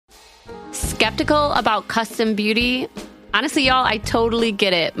skeptical about custom beauty, honestly, y'all, I totally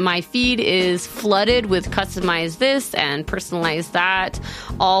get it. My feed is flooded with customize this and personalize that,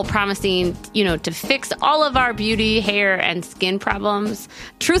 all promising, to fix all of our beauty, hair, and skin problems.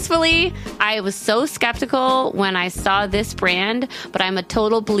 Truthfully, I was so skeptical when I saw this brand, but I'm a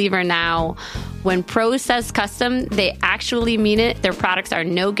total believer now. When Prose says custom, they actually mean it. Their products are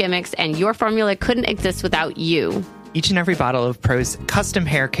no gimmicks, and your formula couldn't exist without you. Each and every bottle of Prose custom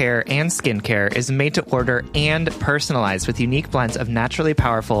hair care and skincare is made to order and personalized with unique blends of naturally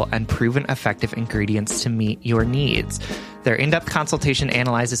powerful and proven effective ingredients to meet your needs. Their in-depth consultation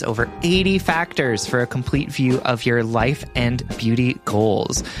analyzes over 80 factors for a complete view of your life and beauty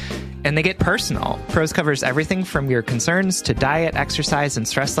goals. And they get personal. Prose covers everything from your concerns to diet, exercise, and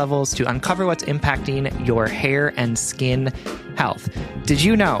stress levels to uncover what's impacting your hair and skin health. Did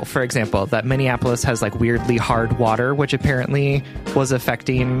you know, for example, that Minneapolis has weirdly hard water, which apparently was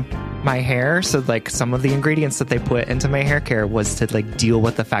affecting my hair? So some of the ingredients that they put into my hair care was to deal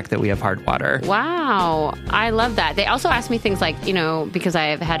with the fact that we have hard water. Wow. I love that. They also asked me things because I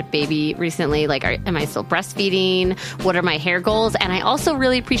have had a baby recently, am I still breastfeeding? What are my hair goals? And I also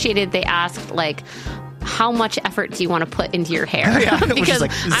really appreciated they asked how much effort do you want to put into your hair? Yeah, because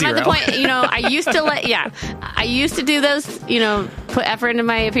I'm at the point, I used to do those, put effort into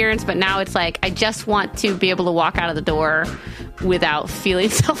my appearance, but now it's I just want to be able to walk out of the door without feeling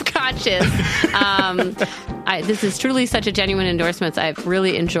self-conscious. This is truly such a genuine endorsement. I've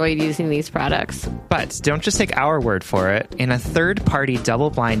really enjoyed using these products. But don't just take our word for it. In a third-party,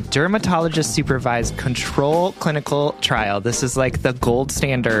 double-blind, dermatologist-supervised control clinical trial, this is the gold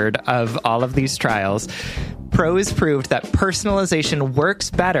standard of all of these trials, Prose proved that personalization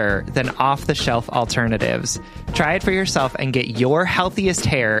works better than off-the-shelf alternatives. Try it for yourself and get your healthiest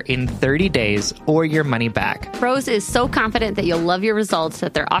hair in 30 days or your money back. Prose is so confident that you'll love your results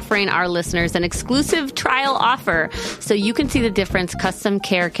that they're offering our listeners an exclusive trial offer so you can see the difference custom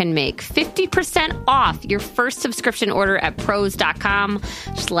care can make. 50% off your first subscription order at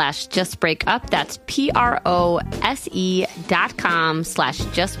prose.com/justbreakup. That's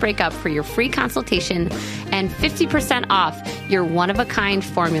prose.com/justbreakup for your free consultation and 50% off your one-of-a-kind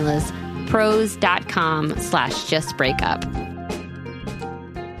formulas. Prose.com/justbreakup.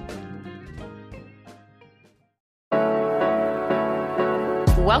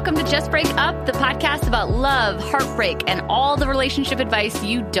 Welcome to Just Break Up, the podcast about love, heartbreak, and all the relationship advice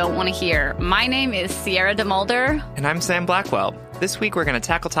you don't want to hear. My name is Sierra DeMulder. And I'm Sam Blackwell. This week we're going to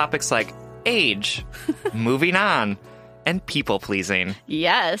tackle topics like age, moving on, and people-pleasing.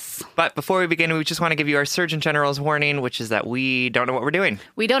 Yes. But before we begin, we just want to give you our Surgeon General's warning, which is that we don't know what we're doing.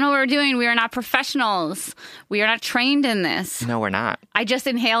 We don't know what we're doing. We are not professionals. We are not trained in this. No, we're not. I just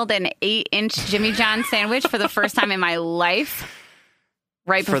inhaled an 8-inch Jimmy John sandwich for the first time in my life.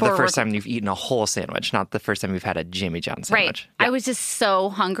 Right before for the first time you've eaten a whole sandwich, not the first time you've had a Jimmy John sandwich. Right. Yeah. I was just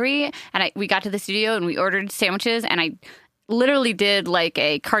so hungry, and we got to the studio and we ordered sandwiches, and I literally did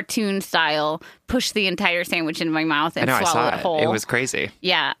a cartoon style, push the entire sandwich into my mouth and swallow it whole. It was crazy.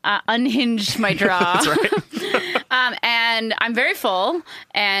 Yeah. Unhinged my jaw. That's right. And I'm very full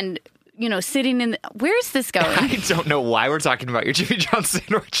and, sitting in where's this going? I don't know why we're talking about your Jimmy John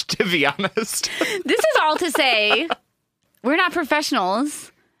sandwich, to be honest. This is all to say we're not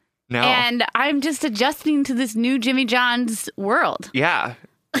professionals. No. And I'm just adjusting to this new Jimmy John's world. Yeah.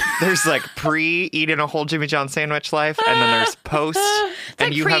 There's pre-eating a whole Jimmy John sandwich life, and then there's post,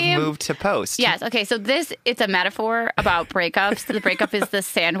 and you have moved to post. Yes. Okay. So it's a metaphor about breakups. The breakup is the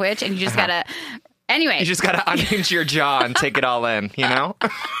sandwich, and you just gotta. Anyway, you just gotta unhinge your jaw and take it all in.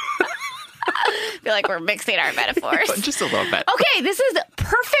 I feel like we're mixing our metaphors. Just a little bit. Okay, this is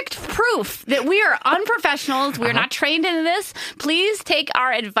perfect proof that we are unprofessionals. We're not trained in this. Please take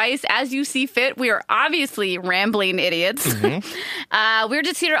our advice as you see fit. We are obviously rambling idiots. Mm-hmm. We're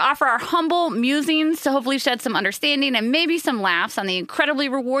just here to offer our humble musings to hopefully shed some understanding and maybe some laughs on the incredibly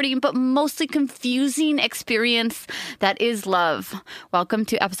rewarding but mostly confusing experience that is love. Welcome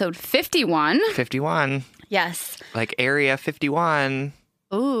to episode 51. 51. Yes. Area 51.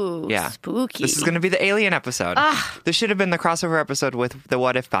 Ooh, yeah. Spooky. This is going to be the alien episode. This should have been the crossover episode with the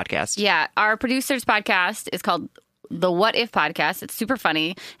What If podcast. Yeah, our producer's podcast is called The What If Podcast. It's super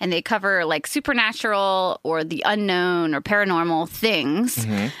funny, and they cover supernatural or the unknown or paranormal things,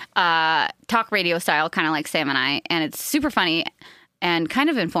 talk radio style, kind of like Sam and I, and it's super funny and kind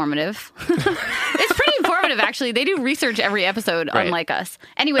of informative. It's pretty informative, actually. They do research every episode, unlike us.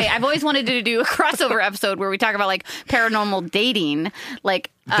 Anyway, I've always wanted to do a crossover episode where we talk about paranormal dating.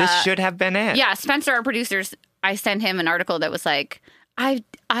 This should have been it. Yeah, Spencer, our producer, I sent him an article that was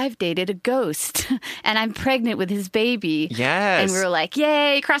I've dated a ghost and I'm pregnant with his baby. Yes. And we were like,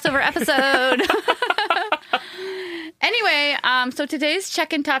 yay, crossover episode. Anyway, so today's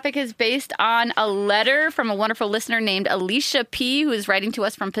check-in topic is based on a letter from a wonderful listener named Alicia P., who is writing to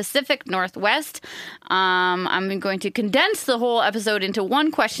us from Pacific Northwest. I'm going to condense the whole episode into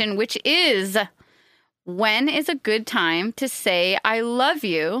one question, which is, when is a good time to say I love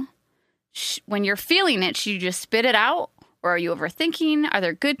you? When you're feeling it, should you just spit it out? Or are you overthinking? Are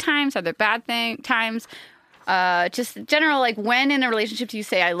there good times? Are there bad times? Just general, like, when in a relationship do you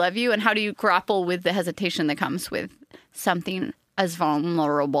say I love you? And how do you grapple with the hesitation that comes with something as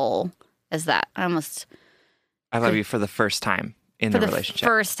vulnerable as that? I love you for the first time in the relationship.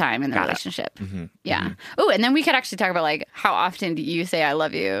 First time in the relationship. Yeah. Oh, and then we could actually talk about, like, how often do you say I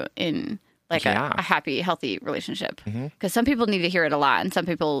love you in, like, a happy, healthy relationship? Because some people need to hear it a lot, and some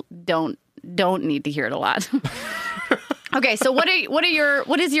people don't need to hear it a lot. Okay, so what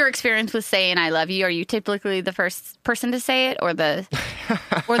is your experience with saying I love you? Are you typically the first person to say it, or the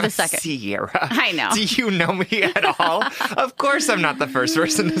second? Sierra, I know. Do you know me at all? Of course, I'm not the first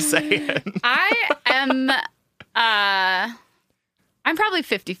person to say it. I am. I'm probably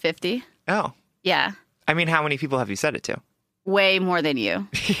 50-50. Oh, yeah. I mean, how many people have you said it to? Way more than you.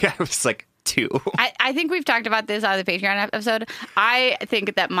 Yeah, it was like 2. I think we've talked about this on the Patreon episode. I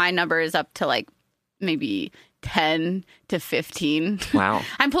think that my number is up to, like, maybe 10 to 15. Wow.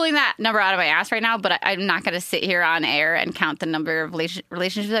 I'm pulling that number out of my ass right now, but I'm not going to sit here on air and count the number of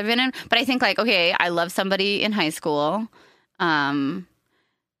relationships I've been in. But I think, like, okay, I love somebody in high school. Yeah,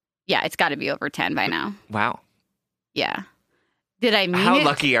 it's got to be over 10 by now. Wow. Yeah. Did I mean How it?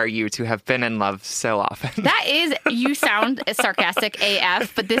 lucky are you to have been in love so often? That is, you sound sarcastic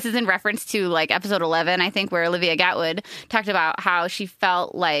AF, but this is in reference to, like, episode 11, I think, where Olivia Gatwood talked about how she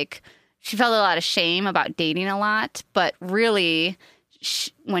felt a lot of shame about dating a lot, but really,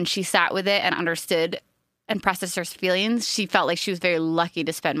 when she sat with it and understood and processed her feelings, she felt like she was very lucky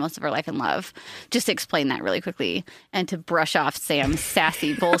to spend most of her life in love. Just to explain that really quickly and to brush off Sam's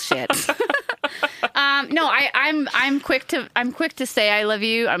sassy bullshit. No, I'm quick to say I love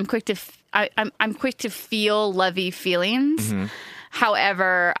you. I'm quick to feel lovey feelings.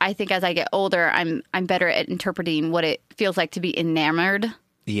 However, I think as I get older, I'm better at interpreting what it feels like to be enamored.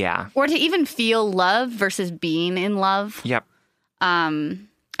 Yeah. Or to even feel love versus being in love. Yep. I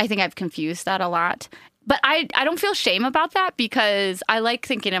think I've confused that a lot. But I don't feel shame about that, because I like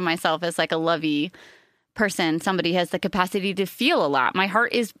thinking of myself as, like, a lovey person. Somebody has the capacity to feel a lot. My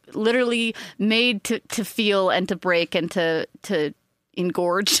heart is literally made to feel and to break and to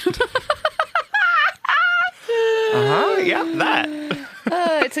engorge. Yeah, that.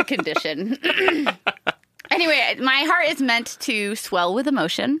 It's a condition. Anyway, my heart is meant to swell with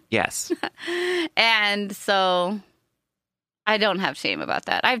emotion. Yes. And so I don't have shame about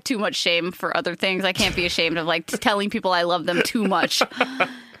that. I have too much shame for other things. I can't be ashamed of, like, telling people I love them too much.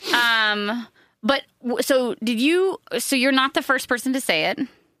 But so you're not the first person to say it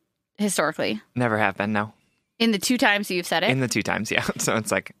historically? Never have been, no. In the 2 times you've said it? In the 2 times, yeah. So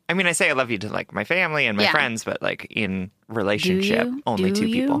it's like, I mean, I say I love you to, like, my family and my friends, but, like, in relationship, only 2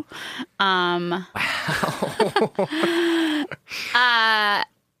 people. Wow.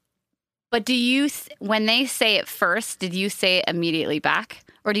 But when they say it first, did you say it immediately back?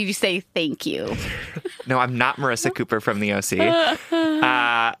 Or did you say thank you? No, I'm not Marissa Cooper from the OC.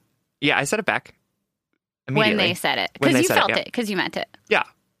 Yeah, I said it back immediately. When they said it. Because you felt it, because you meant it. Yeah.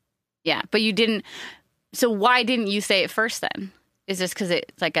 Yeah, but you didn't. So why didn't you say it first then? Is this because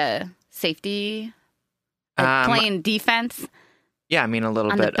it's like a safety, playing defense? Yeah, I mean, a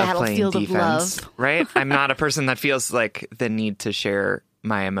little bit of playing defense, right? I'm not a person that feels like the need to share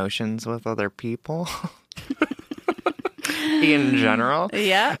my emotions with other people. In general.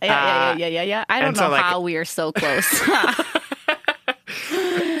 Yeah. I don't know how we are so close.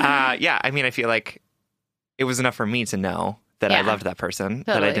 Yeah, I mean, I feel like it was enough for me to know that I loved that person,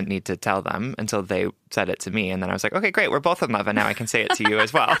 that I didn't need to tell them until they said it to me. And then I was like, okay, great, we're both in love, and now I can say it to you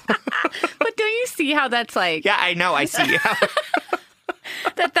as well. But don't you see how that's like... Yeah, I know, I see how...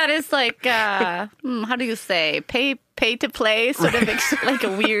 that is like, how do you say, pay to play, sort of like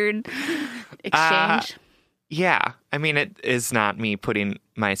a weird exchange? Yeah, I mean, it is not me putting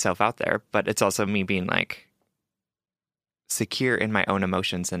myself out there, but it's also me being like secure in my own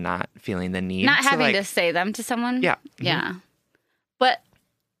emotions and not feeling the need not having to say them to someone. Yeah. Yeah. But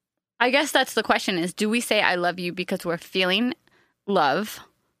I guess that's the question is, do we say I love you because we're feeling love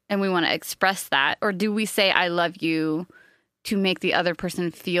and we want to express that? Or do we say I love you to make the other person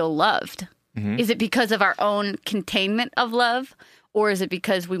feel loved? Is it because of our own containment of love? Or is it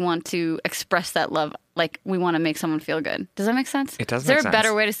because we want to express that love, like we want to make someone feel good? Does that make sense? It does Is there make a sense.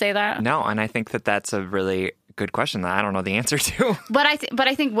 better way to say that? No, and I think that that's a really good question that I don't know the answer to. But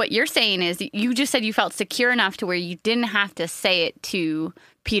I think what you're saying is you just said you felt secure enough to where you didn't have to say it to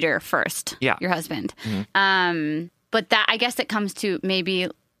Peter first, Yeah. your husband. But that, I guess it comes to maybe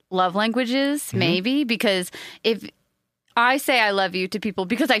love languages, maybe, because if I say I love you to people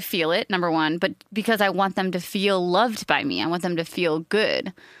because I feel it, number one, but because I want them to feel loved by me. I want them to feel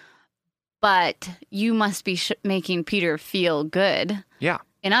good. But you must be making Peter feel good Yeah.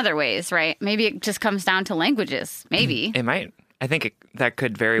 in other ways, right? Maybe it just comes down to languages. Maybe. It might. I think that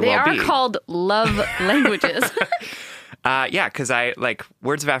could very They well are be. called love languages. Yeah, because I like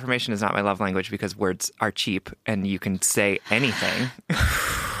words of affirmation is not my love language because words are cheap and you can say anything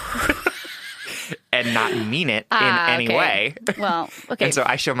and not mean it in any okay. way. Well, okay. And so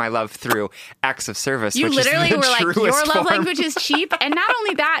I show my love through acts of service. You which literally is the were like, your truest love form. language is cheap. And not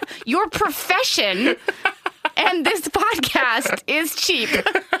only that, your profession and this podcast is cheap.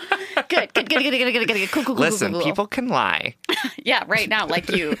 Good. Cool. Listen, cool. people can lie. Yeah, right now, like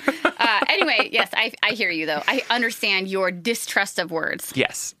you. Anyway, yes, I hear you, though. I understand your distrust of words.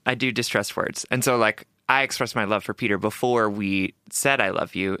 Yes, I do distrust words. And so, like, I expressed my love for Peter before we said I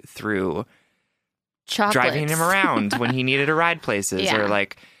love you through Chocolates. driving him around when he needed to ride places Yeah. or,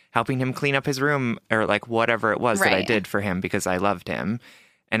 like, helping him clean up his room or, like, whatever it was that I Right. did for him because I loved him.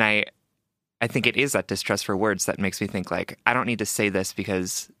 And I think it is that distrust for words that makes me think, like, I don't need to say this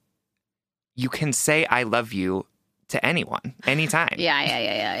because you can say I love you to anyone, anytime.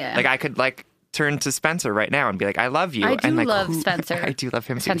 Yeah. Like, I could, like, turn to Spencer right now and be like, I love you. I do and, like, love Spencer. I do love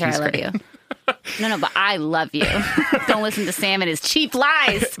him too. Spencer, He's I love great. you. No, but I love you. Don't listen to Sam and his cheap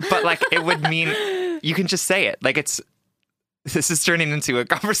lies. But, like, it would mean you can just say it. Like, this is turning into a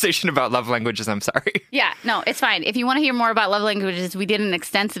conversation about love languages. I'm sorry. Yeah, no, it's fine. If you want to hear more about love languages, we did an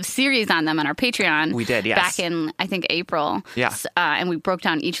extensive series on them on our Patreon. We did, yes. Back in, I think, April. Yeah. And we broke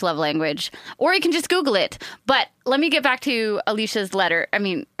down each love language. Or you can just Google it. But let me get back to Alicia's letter. I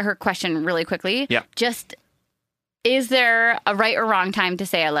mean, her question really quickly. Yeah. Just, is there a right or wrong time to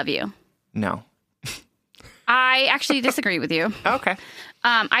say I love you? No. I actually disagree with you. Okay.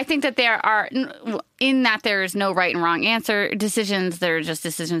 I think that there's no right and wrong answer decisions. They're just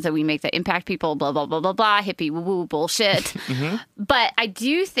decisions that we make that impact people, blah, blah, blah, blah, blah, hippie woo-woo bullshit. But I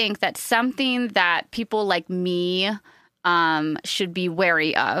do think that something that people like me should be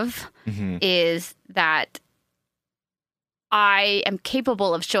wary of is that I am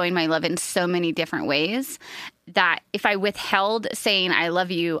capable of showing my love in so many different ways that if I withheld saying I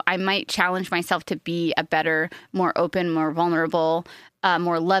love you, I might challenge myself to be a better, more open, more vulnerable,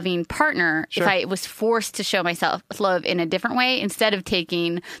 more loving partner Sure. if I was forced to show myself love in a different way instead of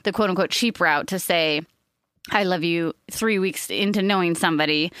taking the quote unquote cheap route to say, I love you 3 weeks into knowing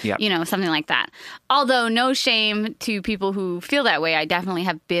somebody, Yep. something like that. Although no shame to people who feel that way. I definitely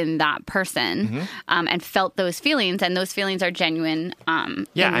have been that person and felt those feelings, and those feelings are genuine.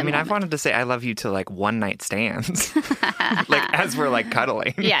 Yeah, in I the mean, I've moment. wanted to say I love you to, like, one night stands. Like, as we're, like,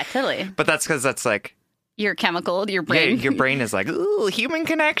 cuddling. Yeah, totally. But that's because that's, like, Your chemical, your yeah, brain. your brain is like, ooh, human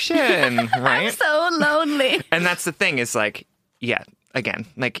connection, right? I'm so lonely. And that's the thing is, like, yeah, again,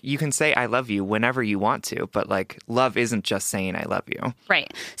 like, you can say I love you whenever you want to, but, like, love isn't just saying I love you.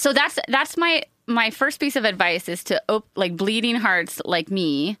 Right. So that's my first piece of advice is to like bleeding hearts like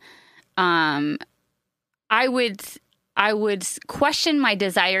me. I would question my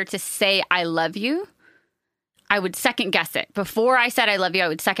desire to say I love you. I would second guess it. Before I said I love you, I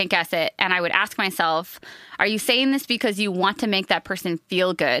would second guess it. And I would ask myself, are you saying this because you want to make that person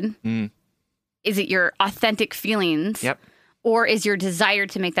feel good? Is it your authentic feelings? Yep. Or is your desire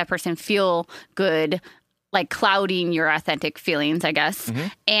to make that person feel good, like clouding your authentic feelings, I guess?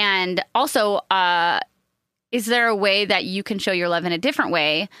 And also, is there a way that you can show your love in a different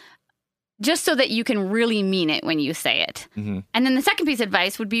way just so that you can really mean it when you say it? And then the second piece of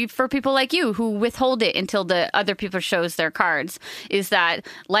advice would be for people like you who withhold it until the other people shows their cards, is that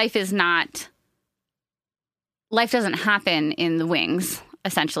life doesn't happen in the wings,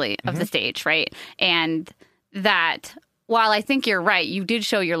 essentially, of the stage, right? And that while I think you're right, you did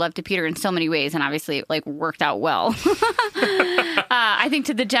show your love to Peter in so many ways, and obviously it, like, worked out well. I think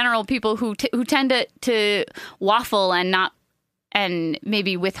to the general people who tend to waffle and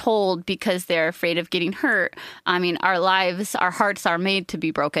maybe withhold because they're afraid of getting hurt. I mean, our hearts are made to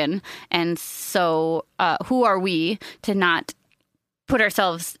be broken, and so who are we to not put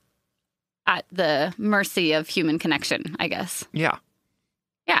ourselves at the mercy of human connection? I guess. Yeah.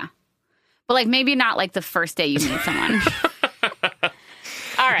 Yeah. But, like, maybe not, like, the first day you meet someone.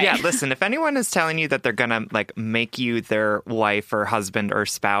 All right. Yeah, listen, if anyone is telling you that they're going to like make you their wife or husband or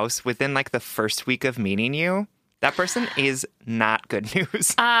spouse within like the first week of meeting you, that person is not good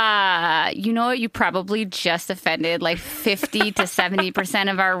news. You know what? You probably just offended like 50 to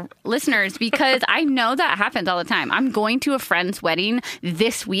 70% of our listeners, because I know that happens all the time. I'm going to a friend's wedding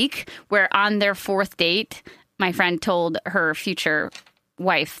this week where on their fourth date, my friend told her future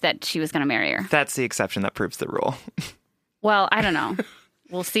wife that she was going to marry her. That's the exception that proves the rule. Well, I don't know.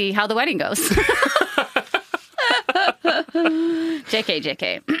 We'll see how the wedding goes.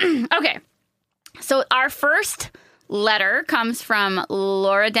 JK. Okay. So our first letter comes from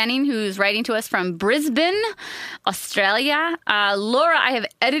Laura Denning, who's writing to us from Brisbane, Australia. Laura, I have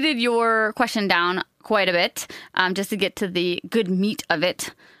edited your question down quite a bit just to get to the good meat of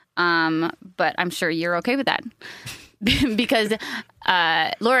it. But I'm sure you're okay with that. Because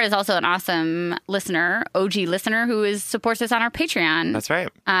Laura is also an awesome listener, OG listener, who supports us on our Patreon. That's right.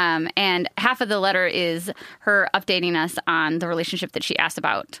 And half of the letter is her updating us on the relationship that she asked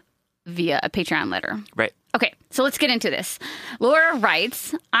about via a Patreon letter. Right. Okay, so let's get into this. Laura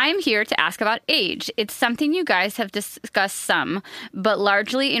writes, I'm here to ask about age. It's something you guys have discussed some, but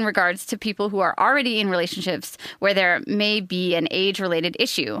largely in regards to people who are already in relationships where there may be an age-related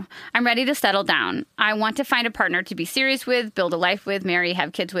issue. I'm ready to settle down. I want to find a partner to be serious with, build a life with, marry,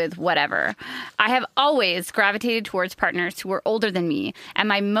 have kids with, whatever. I have always gravitated towards partners who were older than me, and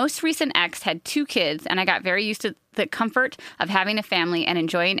my most recent ex had 2 kids, and I got very used to the comfort of having a family and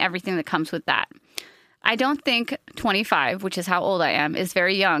enjoying everything that comes with that. I don't think 25, which is how old I am, is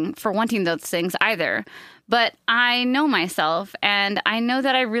very young for wanting those things either. But I know myself, and I know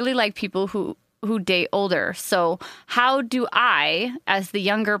that I really like people who date older. So how do I, as the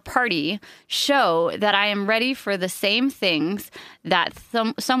younger party, show that I am ready for the same things that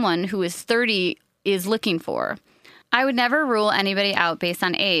someone who is 30 is looking for? I would never rule anybody out based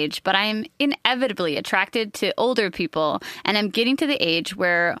on age, but I am inevitably attracted to older people, and I'm getting to the age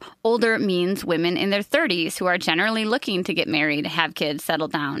where older means women in their 30s who are generally looking to get married, have kids, settle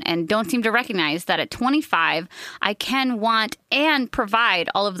down, and don't seem to recognize that at 25, I can want and provide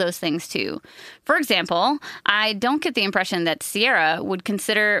all of those things too. For example, I don't get the impression that Sierra would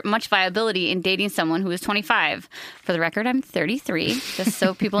consider much viability in dating someone who is 25. For the record, I'm 33, just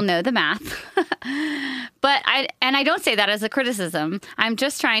so people know the math. But I don't say that as a criticism. I'm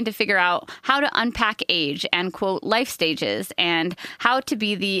just trying to figure out how to unpack age and, quote, life stages and how to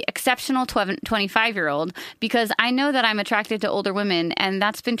be the exceptional 25-year-old, because I know that I'm attracted to older women, and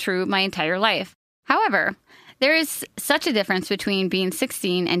that's been true my entire life. However, there is such a difference between being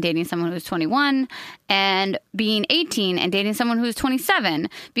 16 and dating someone who's 21 and being 18 and dating someone who's 27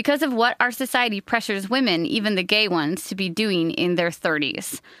 because of what our society pressures women, even the gay ones, to be doing in their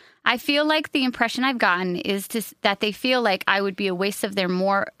 30s. I feel like the impression I've gotten is that they feel like I would be a waste of their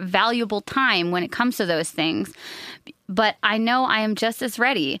more valuable time when it comes to those things. But I know I am just as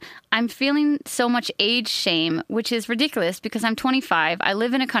ready. I'm feeling so much age shame, which is ridiculous because I'm 25. I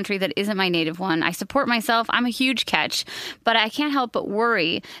live in a country that isn't my native one. I support myself. I'm a huge catch. But I can't help but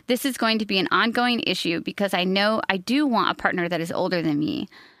worry this is going to be an ongoing issue because I know I do want a partner that is older than me.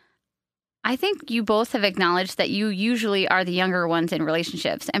 I think you both have acknowledged that you usually are the younger ones in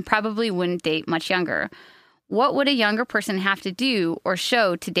relationships and probably wouldn't date much younger. What would a younger person have to do or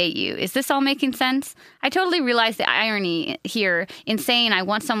show to date you? Is this all making sense? I totally realize the irony here in saying I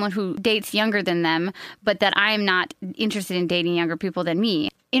want someone who dates younger than them, but that I am not interested in dating younger people than me.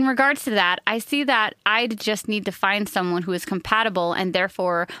 In regards to that, I see that I'd just need to find someone who is compatible and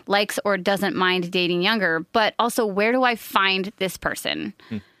therefore likes or doesn't mind dating younger. But also, where do I find this person?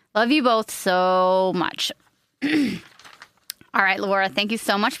 Love you both so much. All right, Laura, thank you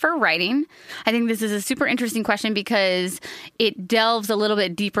so much for writing. I think this is a super interesting question because it delves a little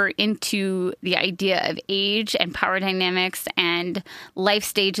bit deeper into the idea of age and power dynamics and life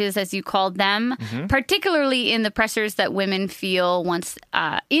stages, as you called them, particularly in the pressures that women feel once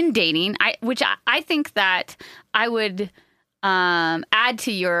in dating, which I think that I would add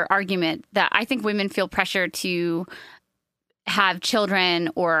to your argument that I think women feel pressure to have children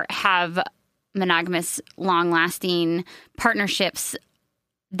or have monogamous, long-lasting partnerships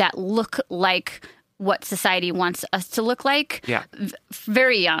that look like what society wants us to look like. Yeah.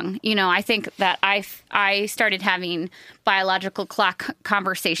 Very young. You know, I think that I started having biological clock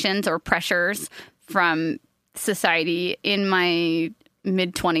conversations or pressures from society in my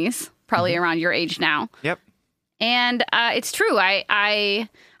mid-20s, probably around your age now. Yep. And it's true. I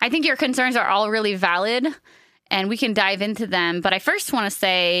think your concerns are all really valid, and we can dive into them. But I first want to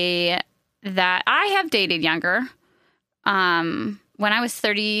say that I have dated younger. When I was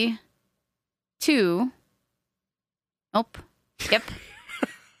 32. Nope. Yep.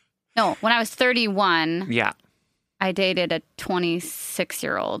 No, when I was 31, Yeah. I dated a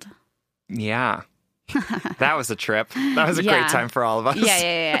 26-year-old. Yeah. That was a trip. That was a Yeah. great time for all of us.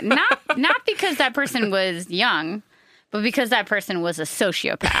 Yeah. Not because that person was young, but because that person was a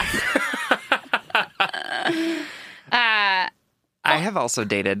sociopath. I have also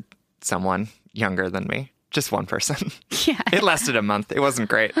dated someone younger than me. Just one person. Yeah. It lasted a month. It wasn't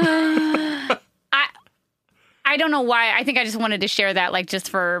great. I don't know why. I think I just wanted to share that, like, just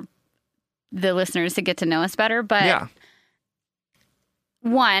for the listeners to get to know us better. But Yeah.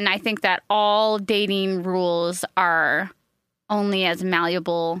 one, I think that all dating rules are only as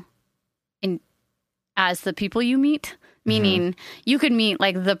malleable as the people you meet. Meaning, you could meet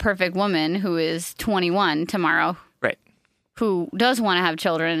like the perfect woman who is 21 tomorrow, Right. who does want to have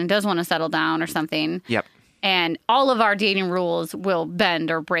children and does want to settle down or something. Yep. And all of our dating rules will bend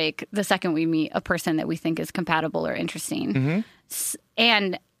or break the second we meet a person that we think is compatible or interesting.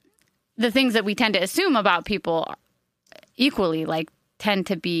 And the things that we tend to assume about people equally, like, tend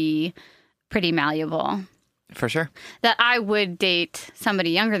to be pretty malleable. For sure. That I would date somebody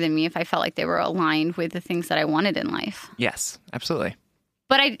younger than me if I felt like they were aligned with the things that I wanted in life. Yes, absolutely.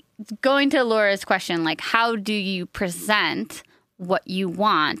 But going to Laura's question, like, how do you present what you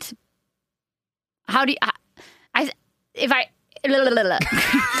want? How do you, if I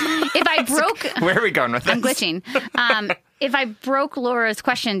broke, Where are we going with this? I'm glitching. If I broke Laura's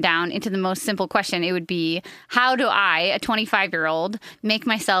question down into the most simple question, it would be, how do I, a 25-year-old, make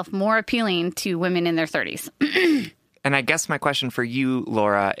myself more appealing to women in their 30s? And I guess my question for you,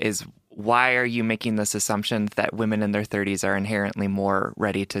 Laura, is why are you making this assumption that women in their 30s are inherently more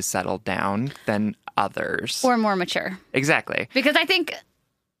ready to settle down than others? Or more mature. Exactly. Because I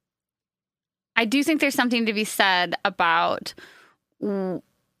do think there's something to be said about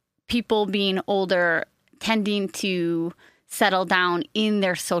people being older tending to settle down in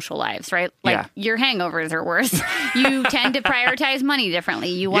their social lives, right? Like, Yeah. your hangovers are worse. You tend to prioritize money differently.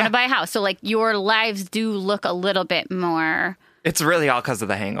 You want to buy a house. So, like, your lives do look a little bit more... It's really all because of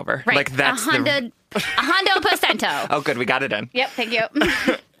the hangover. Right. Like, that's a Hondo Pacento. Oh, good. We got it in. Yep, thank you.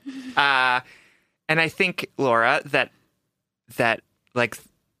 And I think, Laura, that like,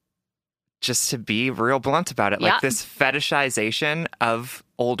 just to be real blunt about it, like, this fetishization of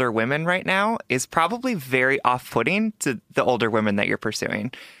older women right now is probably very off-putting to the older women that you're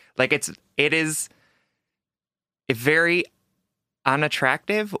pursuing. Like, it is very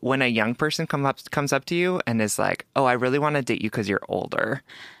unattractive when a young person comes up to you and is like, oh, I really want to date you because you're older.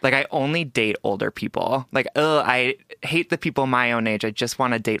 Like, I only date older people. Like, I hate the people my own age. I just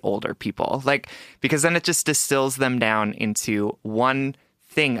want to date older people. Like, because then it just distills them down into one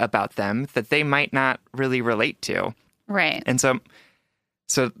thing about them that they might not really relate to. Right. And so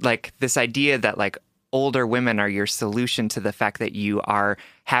like, this idea that, like, older women are your solution to the fact that you are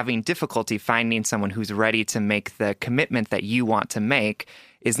having difficulty finding someone who's ready to make the commitment that you want to make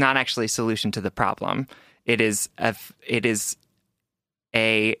is not actually a solution to the problem. It is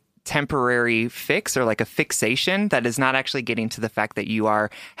a temporary fix, or like a fixation that is not actually getting to the fact that you are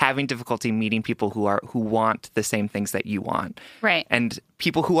having difficulty meeting people who want the same things that you want. Right. And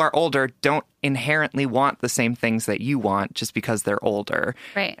people who are older don't inherently want the same things that you want just because they're older.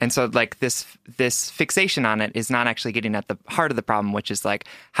 Right. And so, like, this fixation on it is not actually getting at the heart of the problem, which is, like,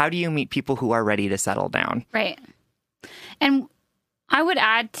 how do you meet people who are ready to settle down? Right. And I would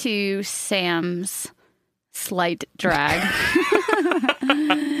add to Sam's slight drag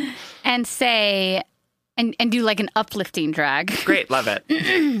and say, and do like an uplifting drag. Great, love it.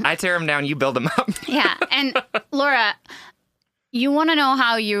 I tear them down, you build them up. Yeah. And Laura, you want to know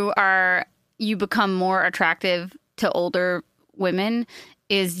how you become more attractive to older women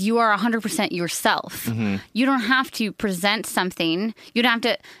is you are 100% yourself. Mm-hmm. You don't have to present something. You don't have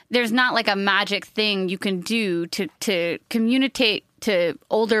to, there's not like a magic thing you can do to communicate to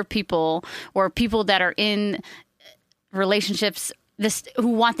older people or people that are in relationships who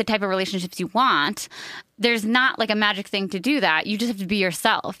want the type of relationships you want. There's not like a magic thing to do that. You just have to be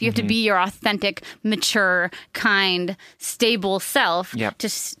yourself. You have to be your authentic, mature, kind, stable self. Yep. to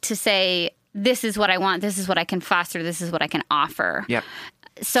say, this is what I want. This is what I can foster. This is what I can offer. Yep.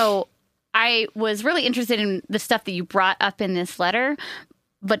 So I was really interested in the stuff that you brought up in this letter.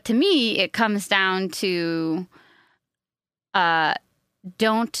 But to me, it comes down to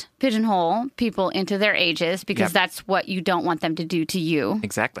don't pigeonhole people into their ages, because that's what you don't want them to do to you.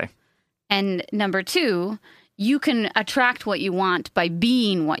 Exactly. And number two, you can attract what you want by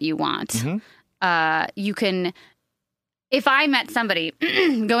being what you want. Mm-hmm. You can, if I met somebody,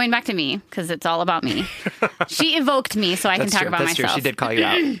 going back to me, because it's all about me, she evoked me so I can talk about That's myself. True. She did call you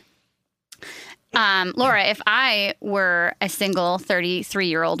out. Laura, if I were a single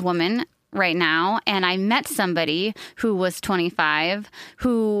 33-year-old woman right now and I met somebody who was 25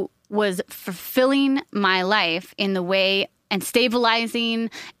 who was fulfilling my life in the way and stabilizing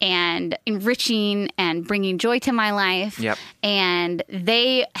and enriching and bringing joy to my life. Yep. And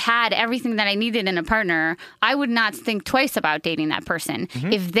they had everything that I needed in a partner, I would not think twice about dating that person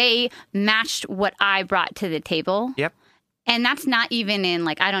if they matched what I brought to the table. Yep. And that's not even in,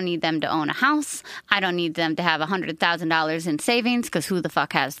 like, I don't need them to own a house. I don't need them to have $100,000 in savings, because who the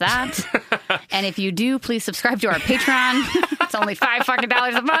fuck has that? And if you do, please subscribe to our Patreon. It's only $5 fucking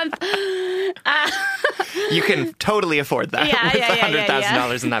a month. You can totally afford that with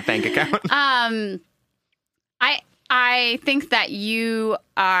 $100,000 in that bank account. I think that you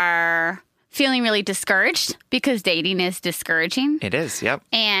are feeling really discouraged because dating is discouraging. It is, yep.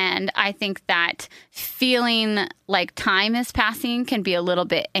 And I think that feeling like time is passing can be a little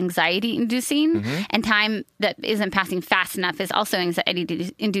bit anxiety-inducing. And time that isn't passing fast enough is also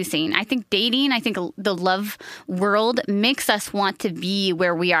anxiety-inducing. I think dating, the love world makes us want to be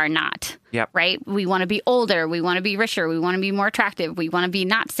where we are not. Yep. Right? We want to be older. We want to be richer. We want to be more attractive. We want to be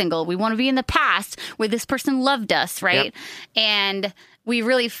not single. We want to be in the past where this person loved us, right? Yep. And we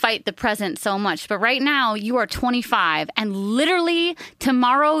really fight the present so much. But right now, you are 25, and literally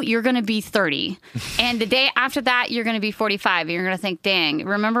tomorrow, you're going to be 30. And the day after that, you're going to be 45. And you're going to think, dang,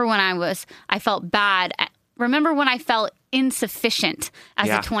 remember when I felt bad? Remember when I felt insufficient as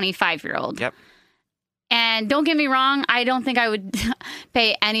a 25-year-old? Yep. And don't get me wrong, I don't think I would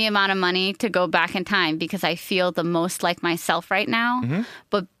pay any amount of money to go back in time, because I feel the most like myself right now.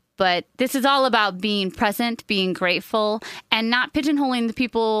 But this is all about being present, being grateful, and not pigeonholing the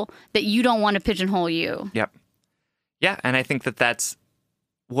people that you don't want to pigeonhole you. Yep. Yeah, and I think that that's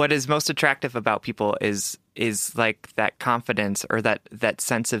what is most attractive about people is like that confidence, or that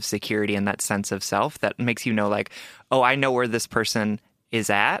sense of security and that sense of self that makes you know, like, oh, I know where this person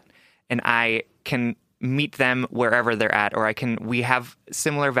is at, and I can meet them wherever they're at, or we have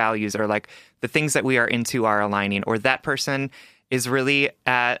similar values, or like the things that we are into are aligning, or that person is really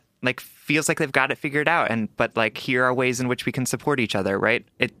feels like they've got it figured out, but like, here are ways in which we can support each other, right?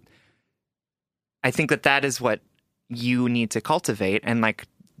 I think that is what you need to cultivate, and like,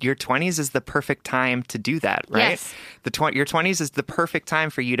 your 20s is the perfect time to do that, right? Yes. Your 20s is the perfect time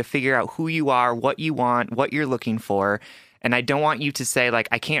for you to figure out who you are, what you want, what you're looking for. And I don't want you to say, like,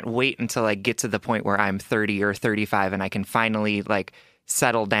 I can't wait until I get to the point where I'm 30 or 35 and I can finally, like,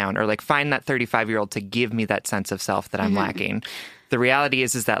 settle down, or like find that 35-year-old to give me that sense of self that I'm lacking. The reality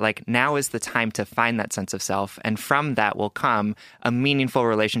is that, like, now is the time to find that sense of self. And from that will come a meaningful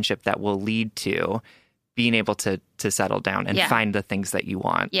relationship that will lead to being able to settle down and find the things that you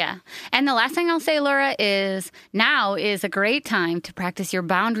want. Yeah. And the last thing I'll say, Laura, is now is a great time to practice your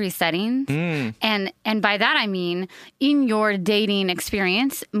boundary settings. And by that, I mean, in your dating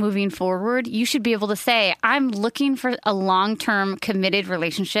experience moving forward, you should be able to say, I'm looking for a long-term committed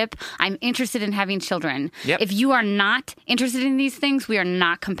relationship. I'm interested in having children. Yep. If you are not interested in these things, we are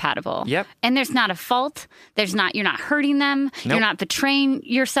not compatible. Yep. And there's not a fault. You're not hurting them. Nope. You're not betraying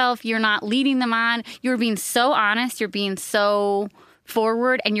yourself. You're not leading them on. You're being so honest. You're being so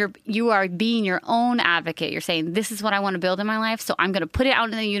forward, and you are being your own advocate. You're saying, this is what I want to build in my life, so I'm going to put it out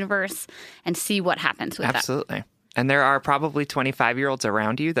in the universe and see what happens with that. Absolutely. And there are probably 25-year-olds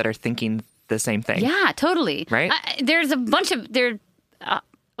around you that are thinking the same thing. Yeah, totally. Right? There's a bunch of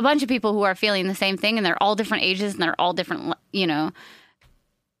people who are feeling the same thing, and they're all different ages, and they're all different,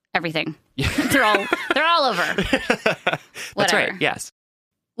 everything. they're all over. That's right. Yes.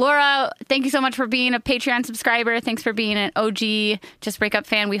 Laura, thank you so much for being a Patreon subscriber. Thanks for being an OG Just Break Up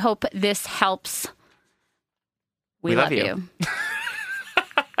fan. We hope this helps. We love you.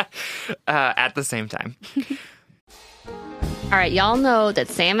 At the same time. All right, y'all know that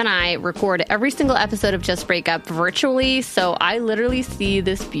Sam and I record every single episode of Just Break Up virtually, so I literally see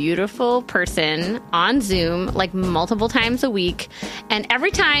this beautiful person on Zoom like multiple times a week, and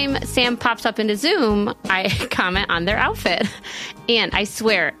every time Sam pops up into Zoom, I comment on their outfit. And I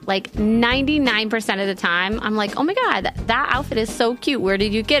swear, like 99% of the time, I'm like, oh my God, that outfit is so cute. Where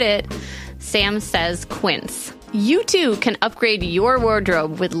did you get it? Sam says Quince. You too can upgrade your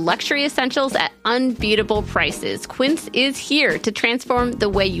wardrobe with luxury essentials at unbeatable prices. Quince is here to transform the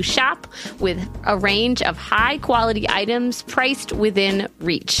way you shop with a range of high-quality items priced within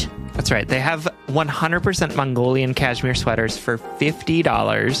reach. That's right. They have 100% Mongolian cashmere sweaters for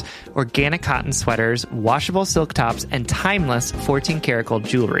 $50, organic cotton sweaters, washable silk tops, and timeless 14-karat gold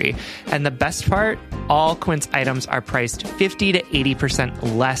jewelry. And the best part, all Quince items are priced 50 to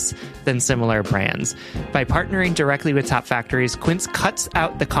 80% less than similar brands. By partnering directly with top factories, Quince cuts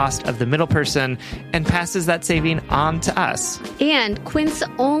out the cost of the middle person and passes that saving on to us. And Quince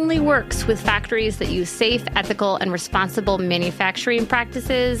only works with factories that use safe, ethical, and responsible manufacturing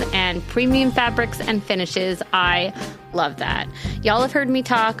practices and premium fabrics and finishes. I love that. Y'all have heard me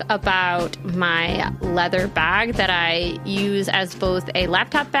talk about my leather bag that I use as both a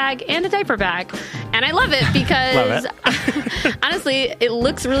laptop bag and a diaper bag. And I love it because honestly, it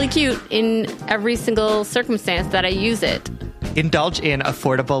looks really cute in every single circumstance that I use it. Indulge in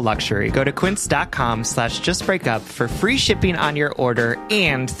affordable luxury. Go to quince.com/justbreakup for free shipping on your order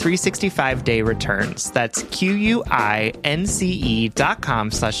and 365-day returns. That's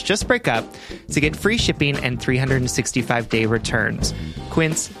QUINCE.com/justbreakup to get free shipping and 365-day returns.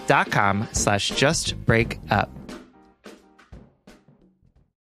 Quince.com/justbreakup.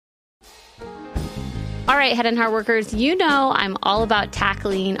 All right, Head and Heart workers, you know I'm all about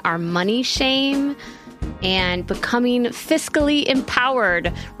tackling our money shame and becoming fiscally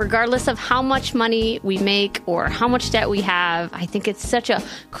empowered, regardless of how much money we make or how much debt we have. I think it's such a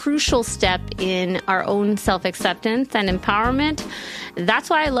crucial step in our own self-acceptance and empowerment. That's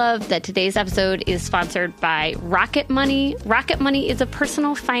why I love that today's episode is sponsored by Rocket Money. Rocket Money is a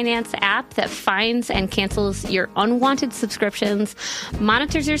personal finance app that finds and cancels your unwanted subscriptions,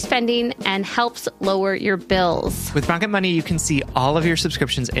 monitors your spending, and helps lower your bills. With Rocket Money, you can see all of your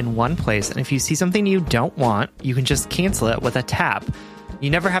subscriptions in one place, and if you see something you don't want, you can just cancel it with a tap. You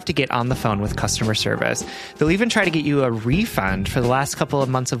never have to get on the phone with customer service. They'll even try to get you a refund for the last couple of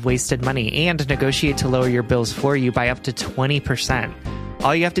months of wasted money and negotiate to lower your bills for you by up to 20%.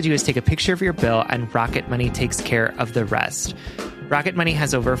 All you have to do is take a picture of your bill, and Rocket Money takes care of the rest. Rocket Money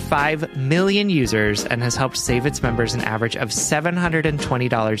has over 5 million users and has helped save its members an average of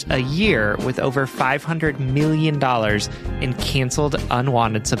 $720 a year with over $500 million in canceled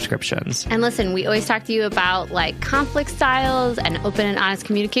unwanted subscriptions. And listen, we always talk to you about like conflict styles and open and honest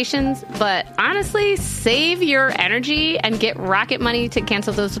communications, but honestly, save your energy and get Rocket Money to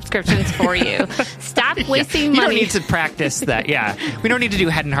cancel those subscriptions for you. Stop wasting money. You don't need to practice that. Yeah. We don't need to do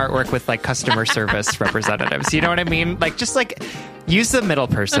head and heart work with like customer service representatives. You know what I mean? Like just like use the middle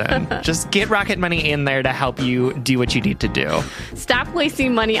person. Just get Rocket Money in there to help you do what you need to do. Stop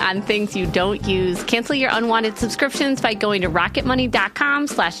wasting money on things you don't use. Cancel your unwanted subscriptions by going to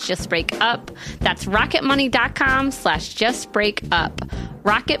rocketmoney.com/justbreakup. That's rocketmoney.com/justbreakup.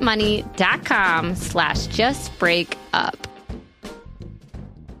 rocketmoney.com/justbreakup.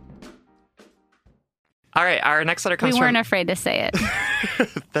 All right, our next letter comes We from... weren't afraid to say it.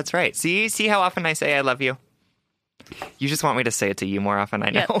 That's right. See how often I say I love you? You just want me to say it to you more often,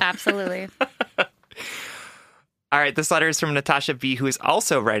 I know. Yep, absolutely. All right, this letter is from Natasha B., who is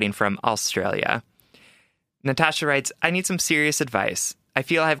also writing from Australia. Natasha writes, I need some serious advice. I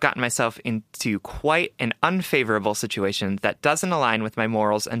feel I've gotten myself into quite an unfavorable situation that doesn't align with my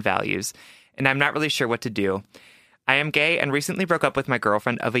morals and values, and I'm not really sure what to do. I am gay and recently broke up with my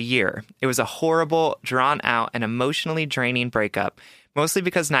girlfriend of a year. It was a horrible, drawn-out, and emotionally draining breakup, mostly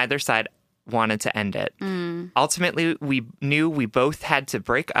because neither side wanted to end it. Ultimately, we knew we both had to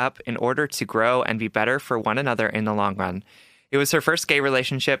break up in order to grow and be better for one another in the long run. It was her first gay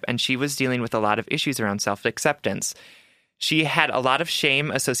relationship, and she was dealing with a lot of issues around self-acceptance. She had a lot of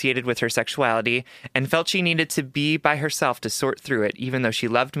shame associated with her sexuality and felt she needed to be by herself to sort through it, even though she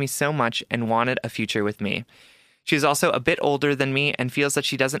loved me so much and wanted a future with me. She's also a bit older than me and feels that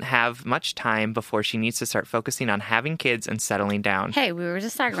she doesn't have much time before she needs to start focusing on having kids and settling down. Hey, we were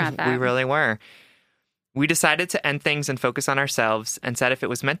just talking about that. We really were. We decided to end things and focus on ourselves and said if it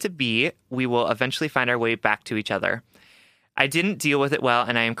was meant to be, we will eventually find our way back to each other. I didn't deal with it well,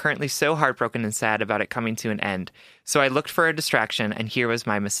 and I am currently so heartbroken and sad about it coming to an end. So I looked for a distraction, and here was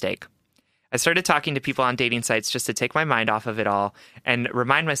my mistake. I started talking to people on dating sites just to take my mind off of it all and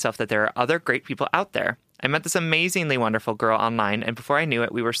remind myself that there are other great people out there. I met this amazingly wonderful girl online, and before I knew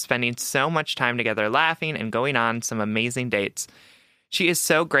it, we were spending so much time together laughing and going on some amazing dates. She is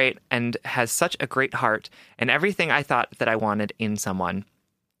so great and has such a great heart and everything I thought that I wanted in someone.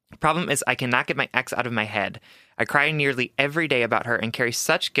 Problem is, I cannot get my ex out of my head. I cry nearly every day about her and carry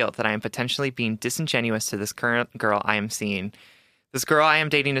such guilt that I am potentially being disingenuous to this current girl I am seeing. This girl I am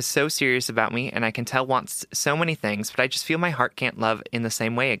dating is so serious about me, and I can tell wants so many things, but I just feel my heart can't love in the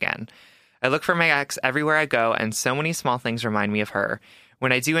same way again. I look for my ex everywhere I go, and so many small things remind me of her.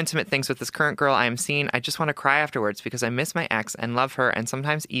 When I do intimate things with this current girl I am seeing, I just want to cry afterwards because I miss my ex and love her, and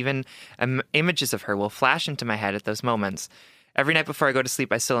sometimes even images of her will flash into my head at those moments. Every night before I go to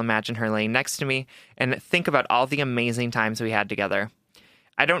sleep, I still imagine her laying next to me and think about all the amazing times we had together.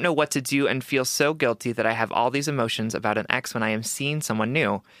 I don't know what to do and feel so guilty that I have all these emotions about an ex when I am seeing someone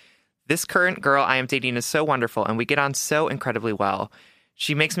new. This current girl I am dating is so wonderful, and we get on so incredibly well.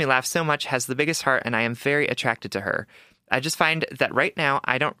 She makes me laugh so much, has the biggest heart, and I am very attracted to her. I just find that right now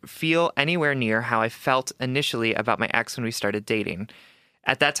I don't feel anywhere near how I felt initially about my ex when we started dating.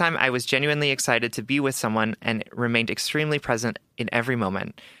 At that time, I was genuinely excited to be with someone and remained extremely present in every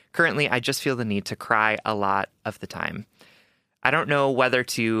moment. Currently, I just feel the need to cry a lot of the time. I don't know whether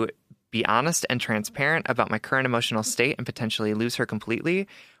to be honest and transparent about my current emotional state and potentially lose her completely,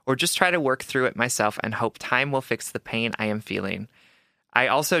 or just try to work through it myself and hope time will fix the pain I am feeling. I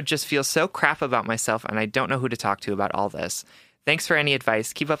also just feel so crap about myself, and I don't know who to talk to about all this. Thanks for any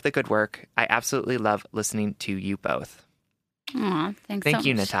advice. Keep up the good work. I absolutely love listening to you both. Aw, thank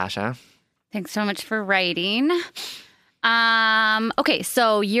you, Natasha. Thanks so much for writing. Okay,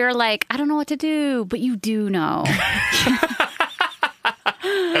 so you're like, I don't know what to do, but you do know.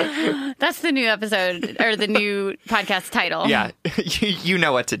 That's the new episode or the new podcast title. Yeah, you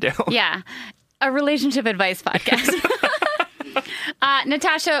know what to do. Yeah, a relationship advice podcast.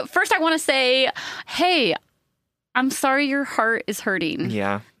 Natasha, first I want to say, hey, I'm sorry your heart is hurting.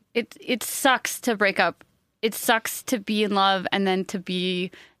 Yeah. It sucks to break up. It sucks to be in love and then to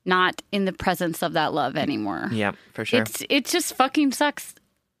be not in the presence of that love anymore. Yeah, for sure. It just fucking sucks.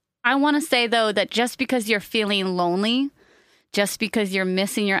 I want to say, though, that just because you're feeling lonely, just because you're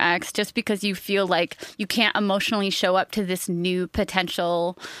missing your ex, just because you feel like you can't emotionally show up to this new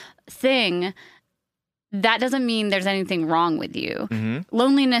potential thing, that doesn't mean there's anything wrong with you. Mm-hmm.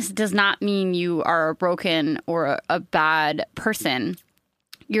 Loneliness does not mean you are a broken or a bad person.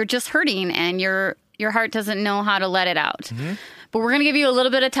 You're just hurting and your heart doesn't know how to let it out. Mm-hmm. But we're going to give you a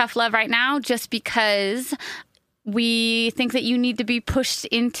little bit of tough love right now just because we think that you need to be pushed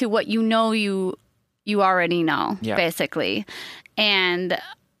into what you know you already know, basically. And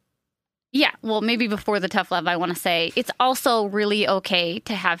yeah, well, maybe before the tough love, I want to say it's also really okay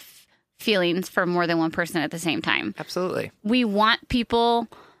to have feelings for more than one person at the same time. Absolutely. We want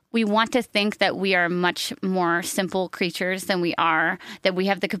to think that we are much more simple creatures than we are, that we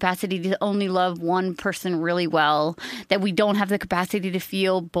have the capacity to only love one person really well, that we don't have the capacity to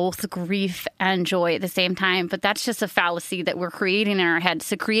feel both grief and joy at the same time. But that's just a fallacy that we're creating in our heads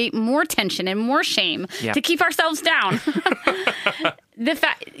to create more tension and more shame to keep ourselves down. The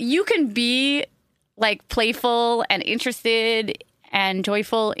fact you can be like playful and interested and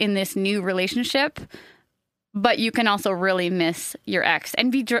joyful in this new relationship, but you can also really miss your ex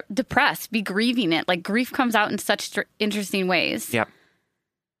and be depressed, be grieving it. Like grief comes out in such interesting ways. Yep.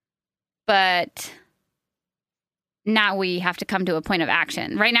 But now we have to come to a point of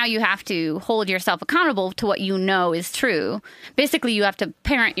action. Right now you have to hold yourself accountable to what you know is true. Basically, you have to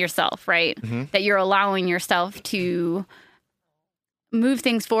parent yourself, right? Mm-hmm. That you're allowing yourself to move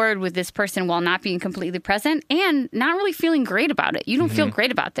things forward with this person while not being completely present and not really feeling great about it. You don't feel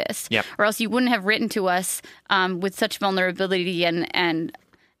great about this, or else you wouldn't have written to us with such vulnerability and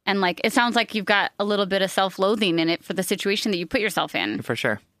like it sounds like you've got a little bit of self-loathing in it for the situation that you put yourself in. For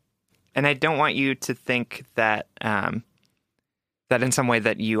sure. And I don't want you to think that that in some way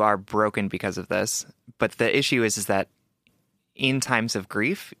that you are broken because of this. But the issue is that in times of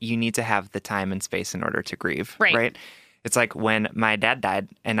grief, you need to have the time and space in order to grieve, right? It's like when my dad died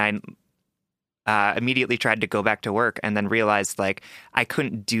and I immediately tried to go back to work and then realized like I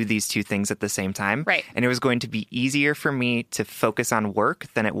couldn't do these two things at the same time. Right. And it was going to be easier for me to focus on work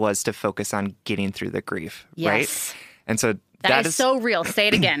than it was to focus on getting through the grief. Yes. Right. And so that is so real. Say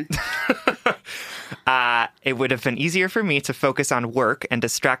it again. It would have been easier for me to focus on work and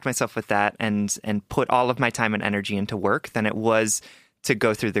distract myself with that and put all of my time and energy into work than it was to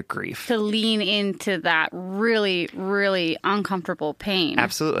go through the grief. To lean into that really, really uncomfortable pain.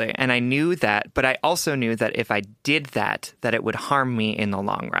 Absolutely. And I knew that, but I also knew that if I did that it would harm me in the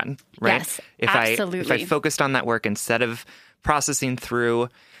long run, right? Yes, absolutely. If I focused on that work instead of processing through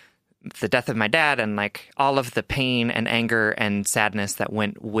the death of my dad and like all of the pain and anger and sadness that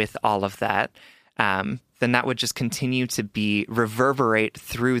went with all of that, then that would just continue to reverberate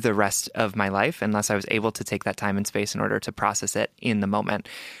through the rest of my life unless I was able to take that time and space in order to process it in the moment,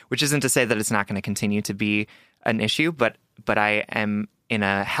 which isn't to say that it's not going to continue to be an issue, but I am in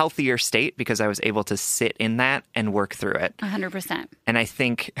a healthier state because I was able to sit in that and work through it. 100%. And I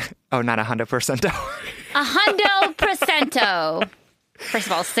think, not 100%. 100%. First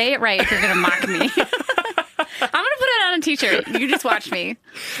of all, say it right if you're going to mock me. I'm going to put it on a t-shirt. You just watch me.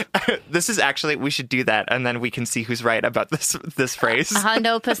 This is actually, we should do that, and then we can see who's right about this phrase.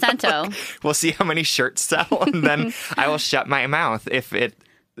 100%. We'll see how many shirts sell, and then I will shut my mouth if it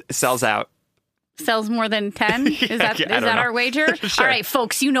sells out. Sells more than 10? Is that our wager? Sure. All right,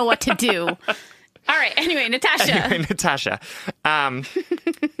 folks, you know what to do. All right, anyway, Natasha. And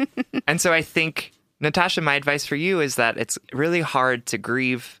so I think, Natasha, my advice for you is that it's really hard to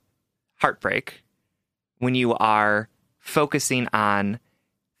grieve heartbreak when you are focusing on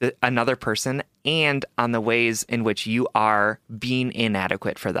another person and on the ways in which you are being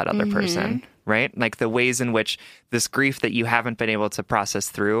inadequate for that other person, right? Like the ways in which this grief that you haven't been able to process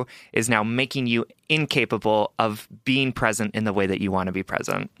through is now making you incapable of being present in the way that you want to be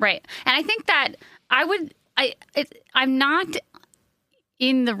present. Right. And I think that I'm not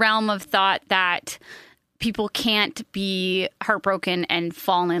in the realm of thought that people can't be heartbroken and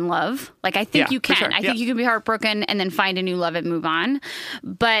fall in love. Like, I think you can. Sure. I think you can be heartbroken and then find a new love and move on.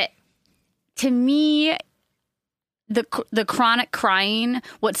 But to me, the chronic crying,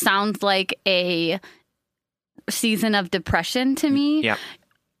 what sounds like a season of depression to me,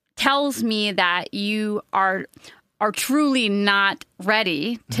 tells me that you are truly not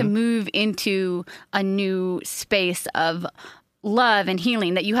ready to move into a new space of love and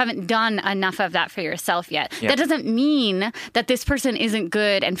healing, that you haven't done enough of that for yourself yet. That doesn't mean that this person isn't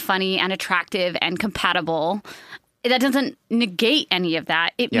good and funny and attractive and compatible. That doesn't negate any of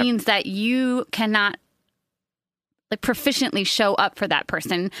that. It means that you cannot proficiently show up for that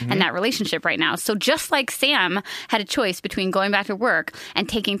person and that relationship right now. So just like Sam had a choice between going back to work and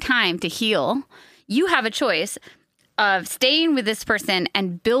taking time to heal, you have a choice of staying with this person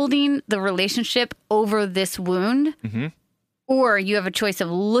and building the relationship over this wound. Or you have a choice of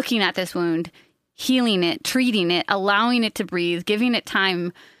looking at this wound, healing it, treating it, allowing it to breathe, giving it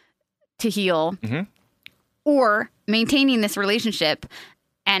time to heal, or maintaining this relationship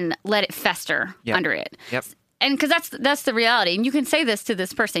and let it fester under it. And because that's the reality. And you can say this to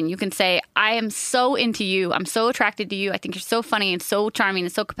this person. You can say, I am so into you. I'm so attracted to you. I think you're so funny and so charming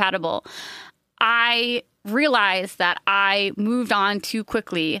and so compatible. I realize that I moved on too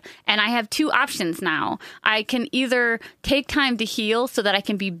quickly and I have two options now. I can either take time to heal so that I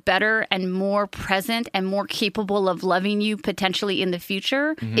can be better and more present and more capable of loving you potentially in the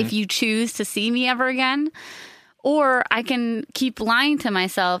future if you choose to see me ever again. Or I can keep lying to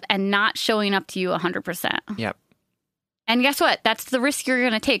myself and not showing up to you 100%. And guess what? That's the risk you're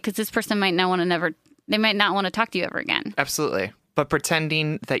going to take because this person might not want to talk to you ever again. Absolutely. But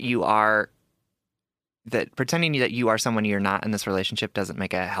pretending that you are someone you're not in this relationship doesn't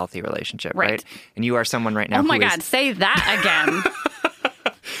make a healthy relationship, right? And you are someone right now. Oh my God, say that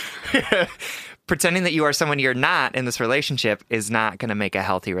again. Pretending that you are someone you're not in this relationship is not going to make a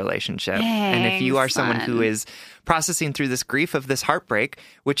healthy relationship. And if you are someone who is processing through this grief of this heartbreak,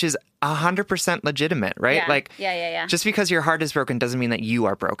 which is 100% legitimate, right? Just because your heart is broken doesn't mean that you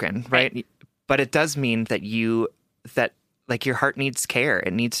are broken, right? But it does mean that your heart needs care.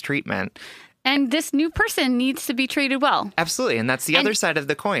 It needs treatment. And this new person needs to be treated well. Absolutely. And that's the other side of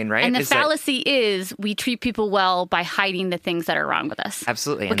the coin, right? And the fallacy is we treat people well by hiding the things that are wrong with us.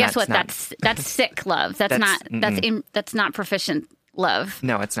 Absolutely. But guess what? That's sick love. That's not proficient love.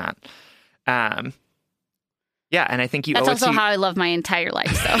 No, it's not. And I think that's also how I love my entire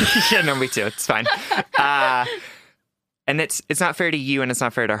life. So yeah, no, me too. It's fine. And it's not fair to you and it's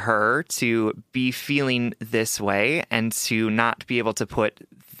not fair to her to be feeling this way and to not be able to put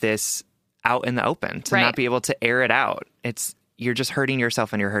this out in the open, to not be able to air it out. You're just hurting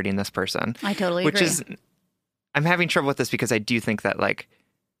yourself and you're hurting this person. I totally agree. I'm having trouble with this because I do think that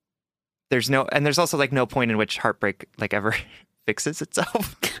there's also no point in which heartbreak ever fixes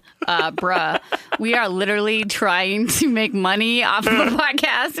itself. Bruh, we are literally trying to make money off of a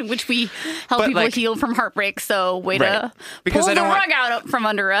podcast in which we help people heal from heartbreak. So way to pull the rug out from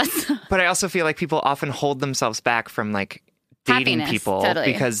under us. But I also feel like people often hold themselves back from dating happiness, people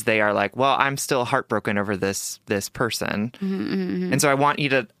because they are like, well, I'm still heartbroken over this person. And so I want you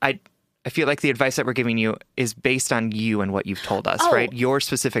to, I feel like the advice that we're giving you is based on you and what you've told us, right? Your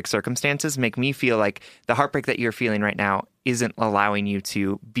specific circumstances make me feel like the heartbreak that you're feeling right now isn't allowing you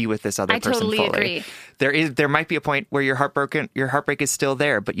to be with this other person fully. I totally agree. There might be a point where your heartbreak is still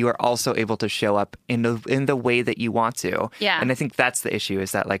there, but you are also able to show up in the way that you want to. Yeah. And I think that's the issue,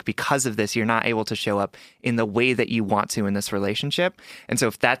 is that because of this, you're not able to show up in the way that you want to in this relationship. And so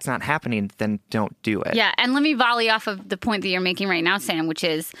if that's not happening, then don't do it. Yeah. And let me volley off of the point that you're making right now, Sam, which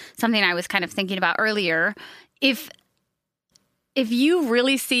is something I was kind of thinking about earlier. If you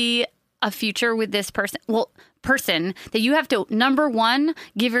really see a future with this person, that you have to, number one,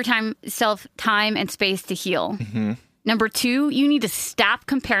 give yourself time and space to heal. Mm-hmm. Number two, you need to stop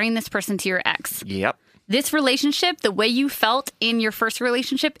comparing this person to your ex. Yep. This relationship, the way you felt in your first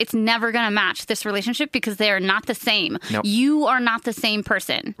relationship, it's never going to match this relationship because they are not the same. Nope. You are not the same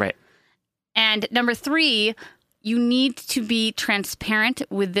person. Right. And number three, you need to be transparent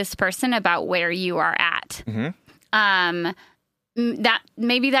with this person about where you are at. Mm-hmm. That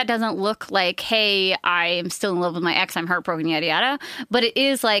maybe that doesn't look like, hey, I am still in love with my ex, I'm heartbroken, yada yada. But it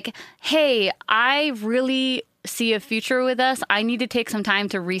is like, hey, I really see a future with us. I need to take some time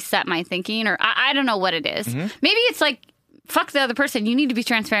to reset my thinking, or I don't know what it is. Mm-hmm. Maybe it's like, fuck the other person. You need to be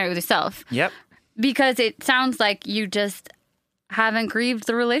transparent with yourself. Yep. Because it sounds like you just haven't grieved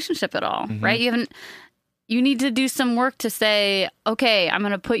the relationship at all, Mm-hmm. right? You need to do some work to say, okay, I'm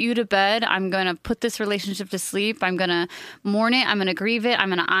going to put you to bed. I'm going to put this relationship to sleep. I'm going to mourn it. I'm going to grieve it. I'm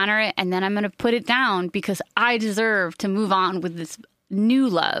going to honor it. And then I'm going to put it down because I deserve to move on with this new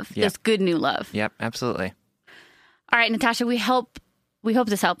love, this good new love. Yep, absolutely. All right, Natasha, we hope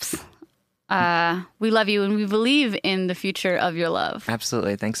this helps. We love you and we believe in the future of your love.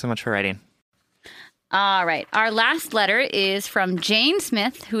 Absolutely. Thanks so much for writing. All right. Our last letter is from Jane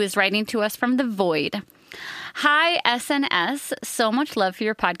Smith, who is writing to us from the void. Hi, SNS. So much love for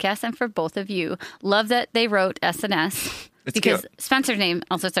your podcast and for both of you. Love that they wrote SNS. It's because cute. Spencer's name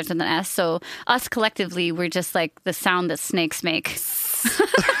also starts with an S. So us collectively, we're just like the sound that snakes make.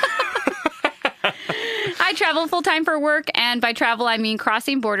 I travel full-time for work, and by travel, I mean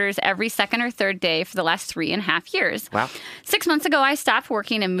crossing borders every second or third day for the last 3.5 years. Wow. 6 months ago, I stopped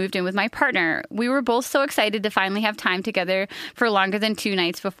working and moved in with my partner. We were both so excited to finally have time together for longer than 2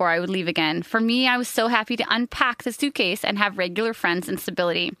 nights before I would leave again. For me, I was so happy to unpack the suitcase and have regular friends and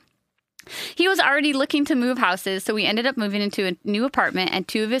stability. He was already looking to move houses, so we ended up moving into a new apartment, and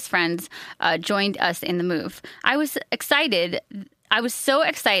 2 of his friends joined us in the move. I was so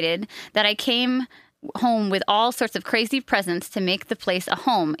excited that I came home with all sorts of crazy presents to make the place a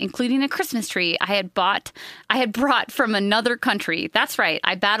home, including a Christmas tree I had brought from another country. That's right.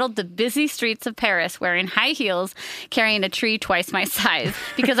 I battled the busy streets of Paris wearing high heels, carrying a tree twice my size,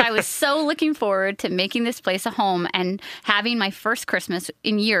 because I was so looking forward to making this place a home and having my first Christmas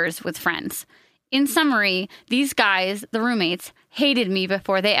in years with friends. In summary, these guys, the roommates, hated me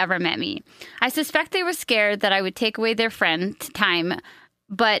before they ever met me. I suspect they were scared that I would take away their friend time,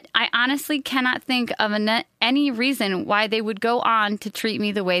 but I honestly cannot think of any reason why they would go on to treat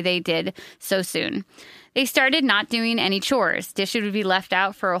me the way they did so soon. They started not doing any chores. Dishes would be left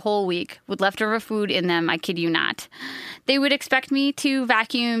out for a whole week with leftover food in them, I kid you not. They would expect me to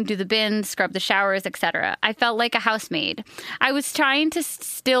vacuum, do the bins, scrub the showers, etc. I felt like a housemaid. I was trying to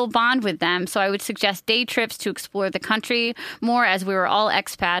still bond with them, so I would suggest day trips to explore the country more as we were all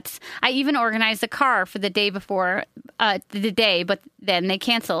expats. I even organized a car for the day before but then they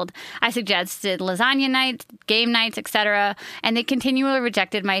canceled. I suggested lasagna nights, game nights, etc., and they continually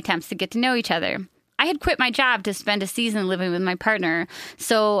rejected my attempts to get to know each other. I had quit my job to spend a season living with my partner,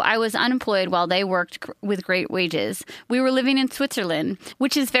 so I was unemployed while they worked with great wages. We were living in Switzerland,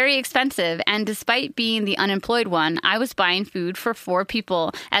 which is very expensive, and despite being the unemployed one, I was buying food for 4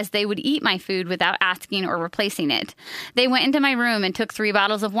 people as they would eat my food without asking or replacing it. They went into my room and took 3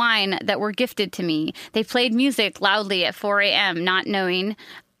 bottles of wine that were gifted to me. They played music loudly at 4 a.m., not knowing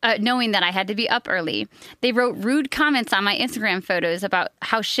that I had to be up early. They wrote rude comments on my Instagram photos about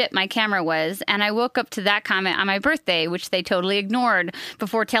how shit my camera was, and I woke up to that comment on my birthday, which they totally ignored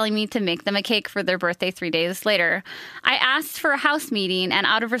before telling me to make them a cake for their birthday 3 days later. I asked for a house meeting, and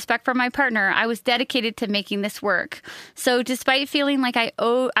out of respect for my partner, I was dedicated to making this work. So despite feeling like I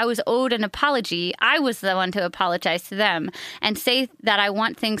was owed an apology, I was the one to apologize to them and say that I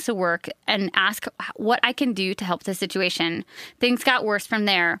want things to work and ask what I can do to help the situation. Things got worse from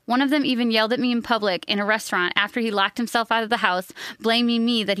there. One of them even yelled at me in public in a restaurant after he locked himself out of the house, blaming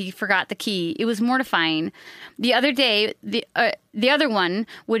me that he forgot the key. It was mortifying. The other day, the other one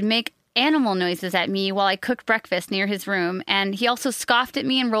would make animal noises at me while I cooked breakfast near his room, and he also scoffed at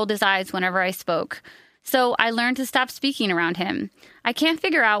me and rolled his eyes whenever I spoke. So I learned to stop speaking around him. I can't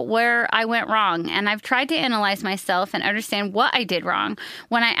figure out where I went wrong, and I've tried to analyze myself and understand what I did wrong.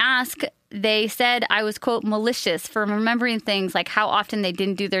 When I ask, they said I was, quote, malicious for remembering things like how often they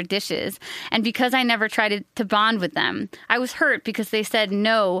didn't do their dishes, and because I never tried to bond with them. I was hurt because they said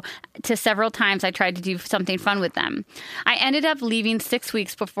no to several times I tried to do something fun with them. I ended up leaving 6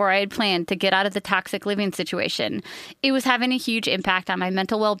 weeks before I had planned to get out of the toxic living situation. It was having a huge impact on my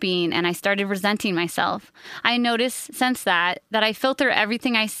mental well-being, and I started resenting myself. I noticed since that I filter filter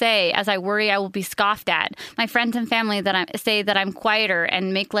everything I say as I worry I will be scoffed at. My friends and family say that I'm quieter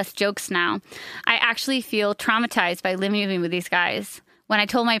and make less jokes now. I actually feel traumatized by living with these guys. When I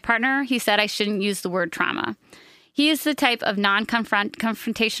told my partner, he said I shouldn't use the word trauma. He is the type of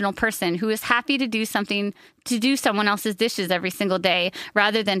non-confrontational person who is happy to do someone else's dishes every single day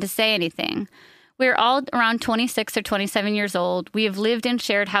rather than to say anything. We're all around 26 or 27 years old. We have lived in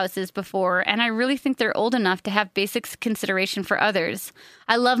shared houses before, and I really think they're old enough to have basic consideration for others.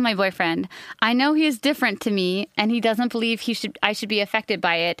 I love my boyfriend. I know he is different to me, and he doesn't believe I should be affected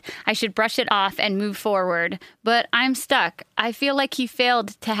by it. I should brush it off and move forward. But I'm stuck. I feel like he failed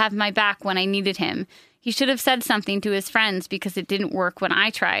to have my back when I needed him. He should have said something to his friends because it didn't work when I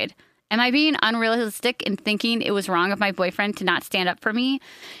tried. Am I being unrealistic in thinking it was wrong of my boyfriend to not stand up for me?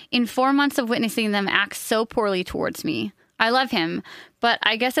 In 4 months of witnessing them act so poorly towards me. I love him, but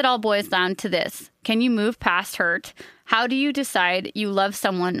I guess it all boils down to this. Can you move past hurt? How do you decide you love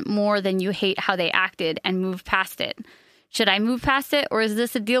someone more than you hate how they acted and move past it? Should I move past it, or is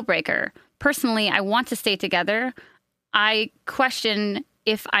this a deal breaker? Personally, I want to stay together. I question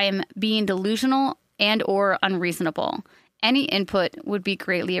if I am being delusional and or unreasonable. Any input would be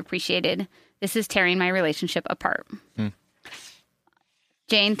greatly appreciated. This is tearing my relationship apart.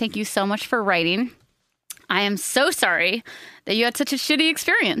 Jane, thank you so much for writing. I am so sorry that you had such a shitty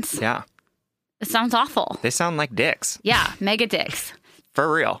experience. Yeah. It sounds awful. They sound like dicks. Yeah, mega dicks.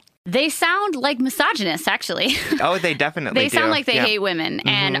 For real. They sound like misogynists, actually. Oh, they definitely They do. sound like they hate women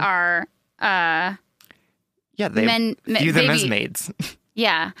and are... yeah, they view them as maids.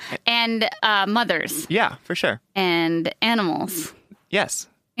 Yeah, and mothers. Yeah, for sure. And animals. Yes.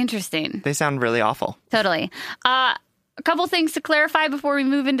 Interesting. They sound really awful. Totally. A couple things to clarify before we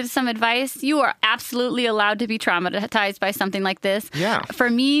move into some advice. You are absolutely allowed to be traumatized by something like this. Yeah. For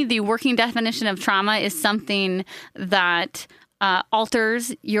me, the working definition of trauma is something that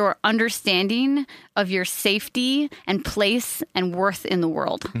alters your understanding of your safety and place and worth in the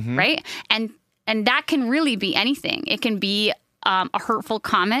world, right? And that can really be anything. It can be a hurtful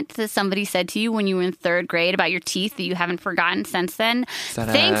comment that somebody said to you when you were in third grade about your teeth that you haven't forgotten since then.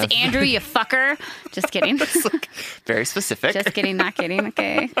 Thanks, Andrew, you fucker. Just kidding. Very specific. Just kidding, not kidding.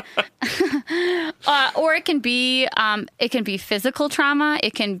 Okay. Or it can be physical trauma.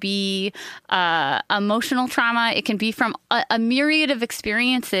 It can be emotional trauma. It can be from a myriad of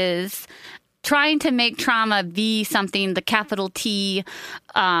experiences. Trying to make trauma be something, the capital T,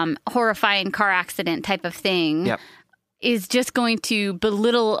 horrifying car accident type of thing. Yep. Is just going to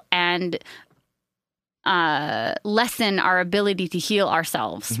belittle and lessen our ability to heal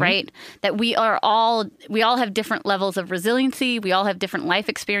ourselves, right? That we all have different levels of resiliency. We all have different life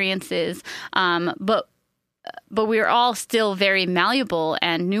experiences, but we are all still very malleable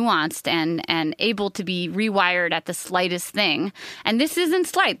and nuanced and able to be rewired at the slightest thing. And this isn't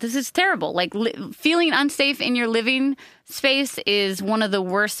slight. This is terrible. Like feeling unsafe in your living space is one of the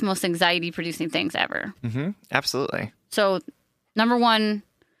worst, most anxiety-producing things ever. Absolutely. So, number one,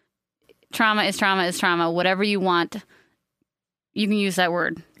 trauma is trauma is trauma. Whatever you want, you can use that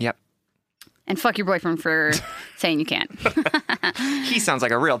word. Yep. And fuck your boyfriend for saying you can't. He sounds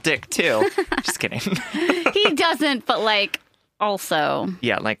like a real dick, too. Just kidding. He doesn't, but like, also.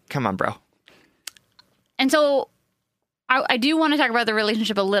 Yeah, like, come on, bro. And so, I do want to talk about the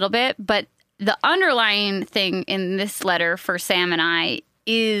relationship a little bit, but the underlying thing in this letter for Sam and I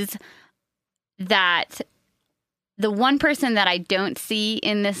is that the one person that I don't see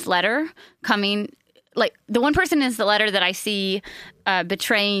in this letter coming, like the one person is the letter that I see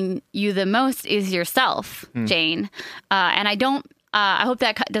betraying you the most is yourself, Jane. And I don't, I hope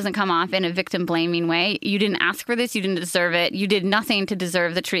that doesn't come off in a victim blaming way. You didn't ask for this. You didn't deserve it. You did nothing to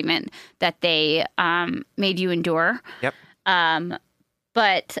deserve the treatment that they made you endure. Yep.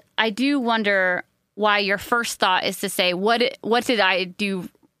 But I do wonder why your first thought is to say, what did I do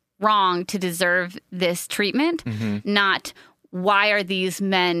wrong to deserve this treatment? Not why are these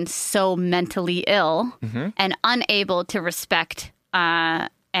men so mentally ill and unable to respect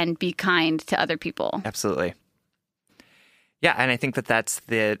and be kind to other people? Absolutely. Yeah, and I think that that's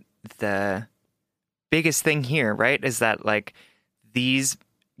the biggest thing here, right? Is that like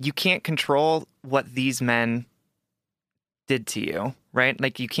you can't control what these men did to you, right?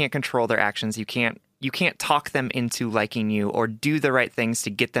 Like you can't control their actions. You can't talk them into liking you or do the right things to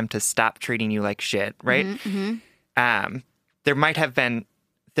get them to stop treating you like shit, right? There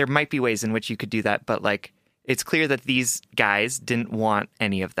might be ways in which you could do that, but like it's clear that these guys didn't want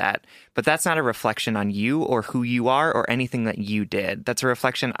any of that. But that's not a reflection on you or who you are or anything that you did. That's a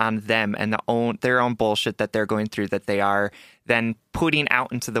reflection on them and their own bullshit that they're going through that they are then putting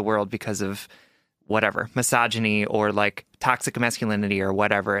out into the world because of whatever, misogyny or like toxic masculinity or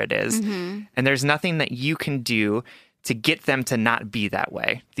whatever it is. And there's nothing that you can do to get them to not be that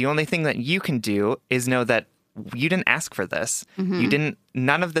way. The only thing that you can do is know that you didn't ask for this.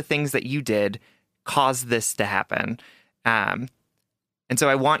 None of the things that you did caused this to happen. And so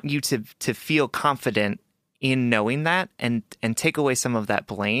I want you to feel confident in knowing that and take away some of that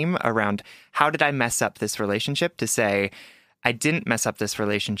blame around how did I mess up this relationship, to say, I didn't mess up this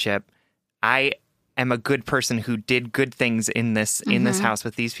relationship. I am a good person who did good things in this house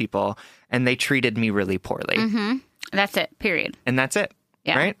with these people, and they treated me really poorly. That's it, period. And that's it,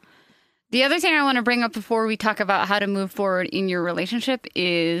 right? The other thing I want to bring up before we talk about how to move forward in your relationship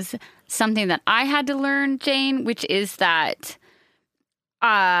is something that I had to learn, Jane, which is that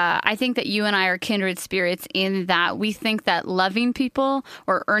I think that you and I are kindred spirits in that we think that loving people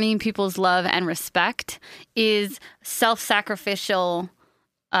or earning people's love and respect is self-sacrificial,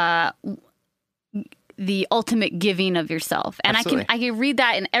 the ultimate giving of yourself. And Absolutely. I can read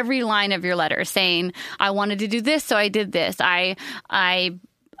that in every line of your letter, saying, I wanted to do this, so I did this.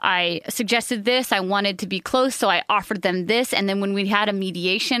 I suggested this. I wanted to be close, so I offered them this. And then when we had a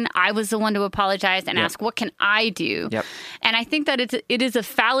mediation, I was the one to apologize and ask, what can I do? And I think that it is a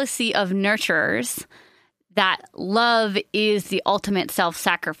fallacy of nurturers that love is the ultimate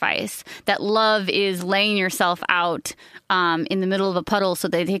self-sacrifice, that love is laying yourself out in the middle of a puddle so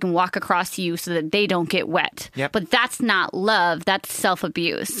that they can walk across you so that they don't get wet. But that's not love. That's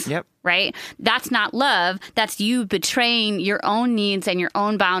self-abuse. Right? That's not love. That's you betraying your own needs and your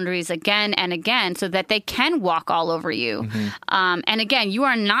own boundaries again and again so that they can walk all over you. And again, you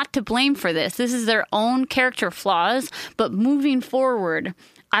are not to blame for this. This is their own character flaws. But moving forward,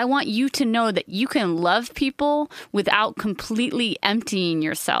 I want you to know that you can love people without completely emptying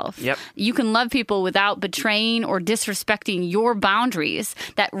yourself. You can love people without betraying or disrespecting your boundaries.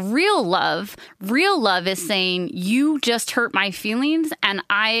 That real love is saying, you just hurt my feelings and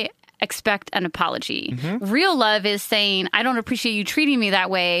I expect an apology. Real love is saying, I don't appreciate you treating me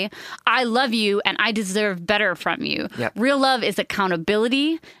that way. I love you and I deserve better from you. Real love is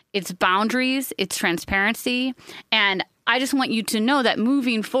accountability. It's boundaries. It's transparency. And I just want you to know that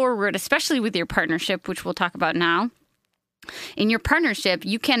moving forward, especially with your partnership, which we'll talk about now, in your partnership,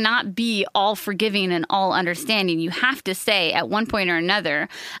 you cannot be all forgiving and all understanding. You have to say at one point or another,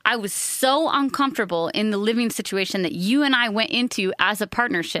 I was so uncomfortable in the living situation that you and I went into as a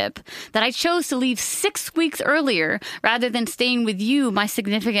partnership that I chose to leave 6 weeks earlier rather than staying with you, my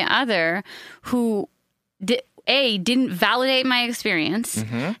significant other, who didn't validate my experience,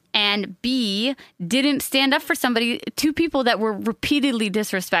 and B, didn't stand up for two people that were repeatedly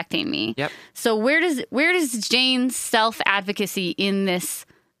disrespecting me. So where does Jane's self-advocacy in this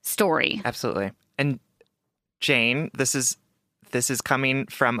story? Absolutely. And Jane, this is coming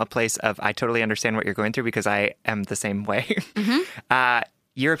from a place of, I totally understand what you're going through because I am the same way.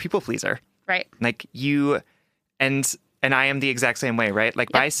 You're a people pleaser. Right. Like you, and I am the exact same way, right?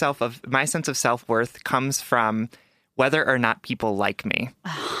 Like my sense of self-worth comes from whether or not people like me.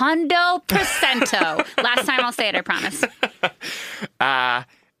 100%. Last time I'll say it, I promise.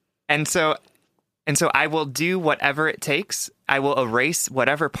 And so I will do whatever it takes. I will erase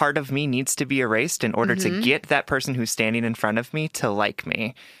whatever part of me needs to be erased in order to get that person who's standing in front of me to like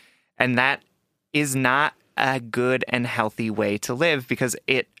me. And that is not a good and healthy way to live because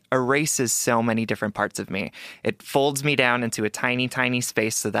it erases so many different parts of me. It folds me down into a tiny, tiny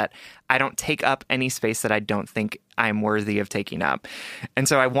space so that I don't take up any space that I don't think I'm worthy of taking up. And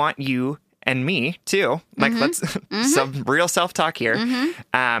so I want you and me too, like let's some real self-talk here,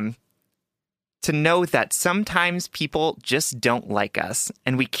 to know that sometimes people just don't like us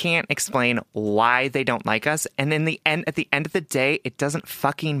and we can't explain why they don't like us. And at the end of the day, it doesn't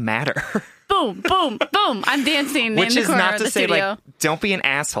fucking matter. Boom, boom, boom. I'm dancing Which in the is corner not of to the say, studio. like, don't be an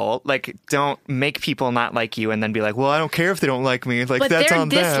asshole. Like, don't make people not like you and then be like, well, I don't care if they don't like me. Like, but that's on them.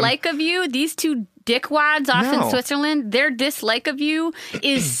 Their dislike of you, these two dickwads off in Switzerland, their dislike of you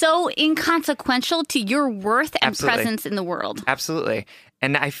is so inconsequential to your worth and presence in the world. Absolutely.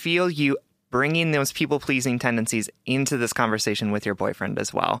 And I feel you bringing those people-pleasing tendencies into this conversation with your boyfriend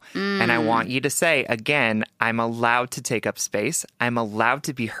as well. And I want you to say, again, I'm allowed to take up space. I'm allowed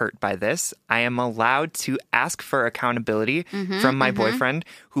to be hurt by this. I am allowed to ask for accountability from my boyfriend,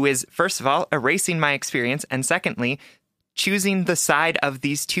 who is, first of all, erasing my experience, and secondly, choosing the side of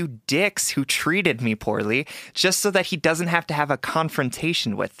these two dicks who treated me poorly just so that he doesn't have to have a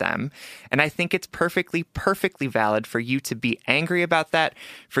confrontation with them. And I think it's perfectly, perfectly valid for you to be angry about that,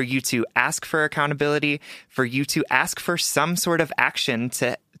 for you to ask for accountability, for you to ask for some sort of action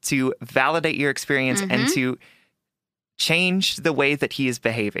to validate your experience and to change the way that he is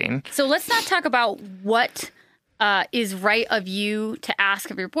behaving. So let's not talk about what is right of you to ask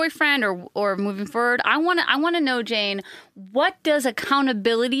of your boyfriend or moving forward. I want to know, Jane, what does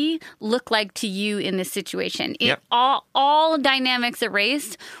accountability look like to you in this situation? Yep. All dynamics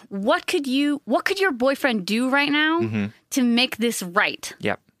erased. What could your boyfriend do right now to make this right?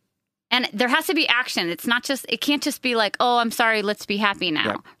 Yep. And there has to be action. It can't just be like, oh, I'm sorry, let's be happy now,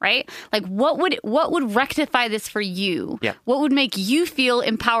 Yep. right? Like what would rectify this for you? Yep. What would make you feel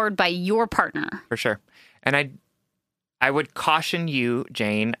empowered by your partner? For sure. And I would caution you,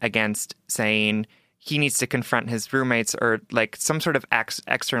 Jane, against saying he needs to confront his roommates or like some sort of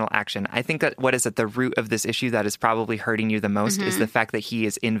external action. I think that what is at the root of this issue that is probably hurting you the most is the fact that he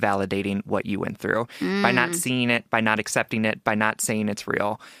is invalidating what you went through by not seeing it, by not accepting it, by not saying it's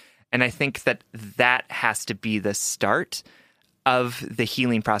real. And I think that has to be the start of the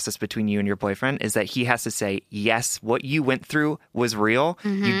healing process between you and your boyfriend, is that he has to say, yes, what you went through was real.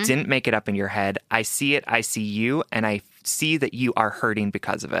 You didn't make it up in your head. I see it. I see you. And I see that you are hurting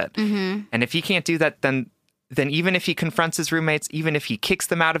because of it. And if he can't do that, then even if he confronts his roommates, even if he kicks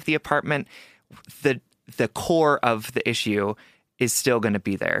them out of the apartment, the core of the issue is still going to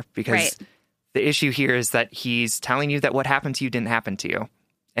be there, because the issue here is that he's telling you that what happened to you didn't happen to you.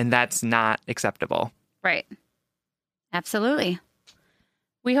 And that's not acceptable. Right. Absolutely.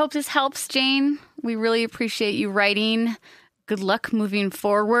 We hope this helps, Jane. We really appreciate you writing. Good luck moving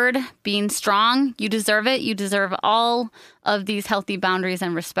forward, being strong. You deserve it. You deserve all of these healthy boundaries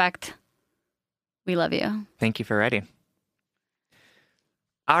and respect. We love you. Thank you for writing.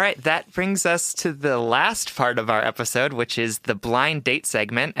 All right, that brings us to the last part of our episode, which is the blind date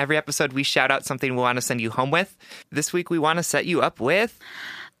segment. Every episode, we shout out something we want to send you home with. This week, we want to set you up with...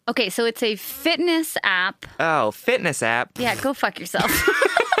 Okay, so it's a fitness app. Oh, fitness app. Yeah, go fuck yourself.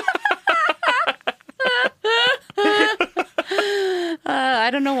 I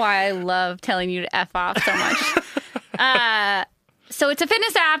don't know why I love telling you to F off so much. So it's a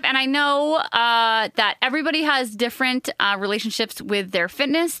fitness app, and I know that everybody has different relationships with their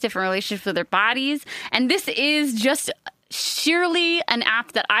fitness, different relationships with their bodies, and this is just sheerly an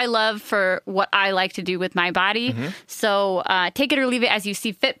app that I love for what I like to do with my body. So take it or leave it as you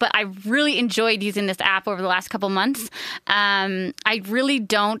see fit. But I really enjoyed using this app over the last couple months. I really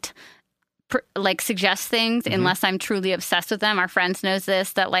don't suggest things unless I'm truly obsessed with them. Our friends knows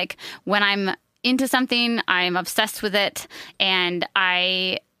this, that like when I'm into something, I'm obsessed with it, and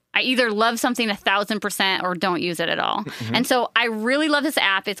I either love something 1,000% or don't use it at all. And so I really love this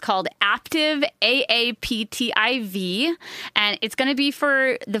app. It's called Aaptiv, AAPTIV. And it's going to be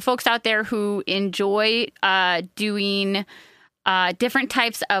for the folks out there who enjoy doing different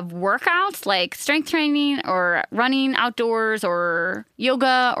types of workouts like strength training or running outdoors or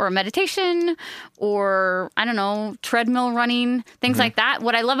yoga or meditation or, I don't know, treadmill running, things like that.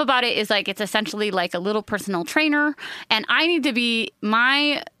 What I love about it is like it's essentially like a little personal trainer. And I need to be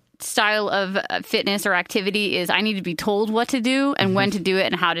my style of fitness or activity is I need to be told what to do and when to do it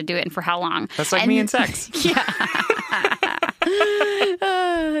and how to do it and for how long. That's like me and sex. Yeah.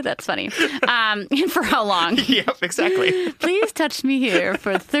 That's funny. And for how long? Yep, exactly. Please touch me here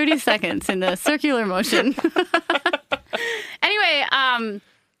for 30 seconds in the circular motion. Anyway,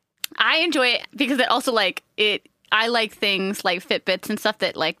 I enjoy it because it also I like things like Fitbits and stuff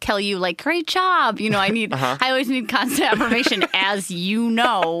that like tell you like, great job. You know, I always need constant affirmation, as you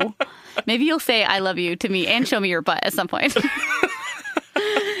know. Maybe you'll say I love you to me and show me your butt at some point.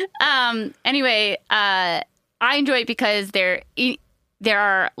 Anyway, I enjoy it because there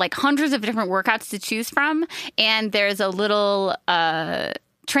are like hundreds of different workouts to choose from, and there's a little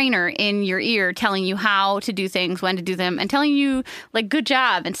trainer in your ear telling you how to do things, when to do them, and telling you like good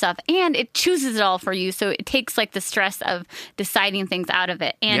job and stuff. And it chooses it all for you, so it takes like the stress of deciding things out of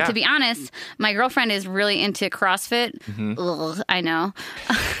it. And to be honest, my girlfriend is really into CrossFit. Ugh, I know.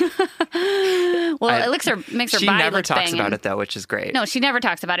 Well, it makes her body She never look talks banging. about it though, which is great. No, she never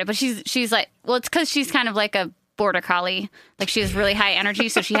talks about it. But she's like, well, it's because she's kind of like a border collie. Like she has really high energy,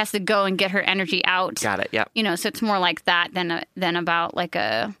 so she has to go and get her energy out. Got it. Yep. You know, so it's more like that than about like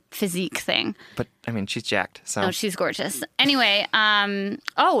a physique thing. But I mean, she's jacked. So No, she's gorgeous. Anyway,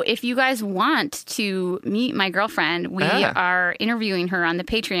 if you guys want to meet my girlfriend, we are interviewing her on the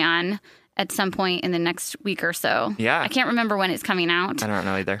Patreon at some point in the next week or so. Yeah. I can't remember when it's coming out. I don't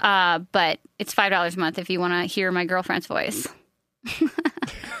know either. But it's $5 a month if you want to hear my girlfriend's voice.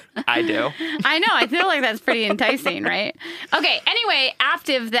 I do. I know. I feel like that's pretty enticing, right? Okay. Anyway,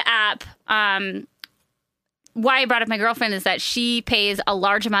 Aaptiv, the app, why I brought up my girlfriend is that she pays a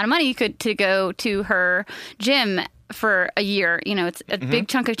large amount of money to go to her gym for a year. You know, it's a big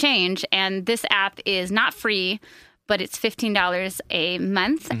chunk of change. And this app is not free, but it's $15 a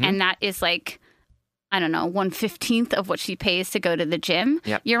month. And that is like, I don't know, 1/15 of what she pays to go to the gym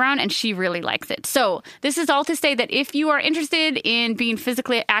year round, and she really likes it. So this is all to say that if you are interested in being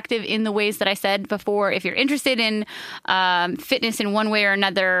physically active in the ways that I said before, if you're interested in fitness in one way or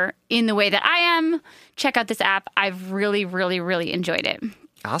another in the way that I am, check out this app. I've really, really, really enjoyed it.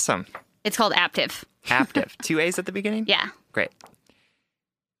 Awesome. It's called Aptive. Aptive. 2 A's at the beginning? Yeah. Great.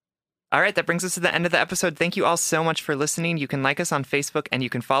 All right, that brings us to the end of the episode. Thank you all so much for listening. You can like us on Facebook, and you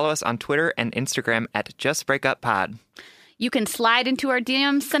can follow us on Twitter and Instagram at Just Break Up Pod. You can slide into our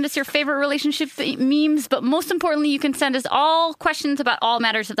DMs, send us your favorite relationship memes, but most importantly, you can send us all questions about all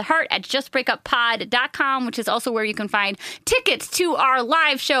matters of the heart at justbreakuppod.com, which is also where you can find tickets to our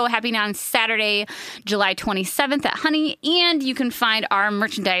live show happening on Saturday, July 27th at Honey, and you can find our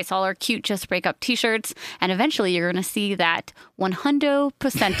merchandise, all our cute Just Break Up t-shirts, and eventually you're going to see that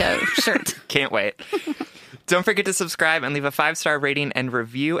 100% shirt. Can't wait. Don't forget to subscribe and leave a 5-star rating and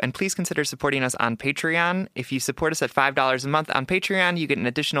review. And please consider supporting us on Patreon. If you support us at $5 a month on Patreon, you get an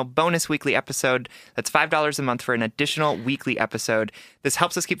additional bonus weekly episode. That's $5 a month for an additional weekly episode. This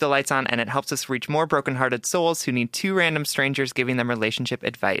helps us keep the lights on, and it helps us reach more brokenhearted souls who need 2 random strangers giving them relationship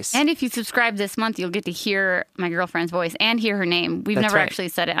advice. And if you subscribe this month, you'll get to hear my girlfriend's voice and hear her name. We've never actually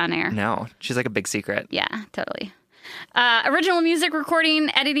said it on air. No, she's like a big secret. Yeah, totally. Original music, recording,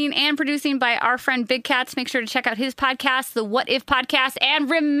 editing, and producing by our friend Big Cats. Make sure to check out his podcast, the What If Podcast. And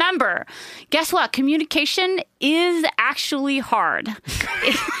remember, guess what? Communication is actually hard.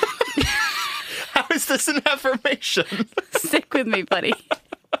 How is this an affirmation? Stick with me, buddy.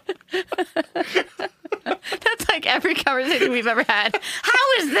 That's like every conversation we've ever had.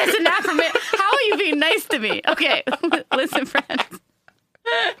 How is this an affirmation? How are you being nice to me? Okay, listen, friends.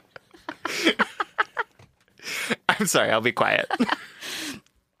 I'm sorry, I'll be quiet.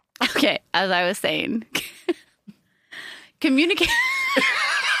 Okay, as I was saying, communicate.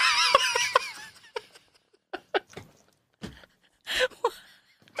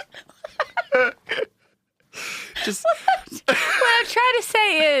 What I'm trying to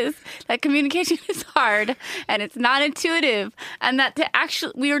say is that communication is hard and it's not intuitive, and that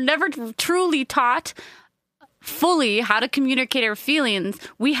we are never truly taught fully how to communicate our feelings.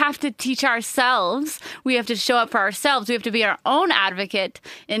 We have to teach ourselves. We have to show up for ourselves. We have to be our own advocate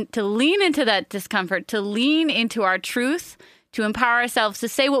and to lean into that discomfort, to lean into our truth, to empower ourselves to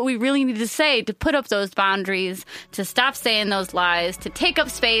say what we really need to say, to put up those boundaries, to stop saying those lies, to take up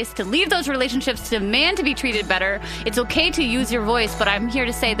space, to leave those relationships, to demand to be treated better. It's okay to use your voice, but I'm here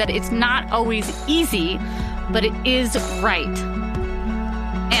to say that it's not always easy, but it is right.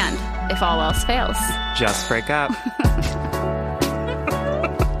 And if all else fails, just break up.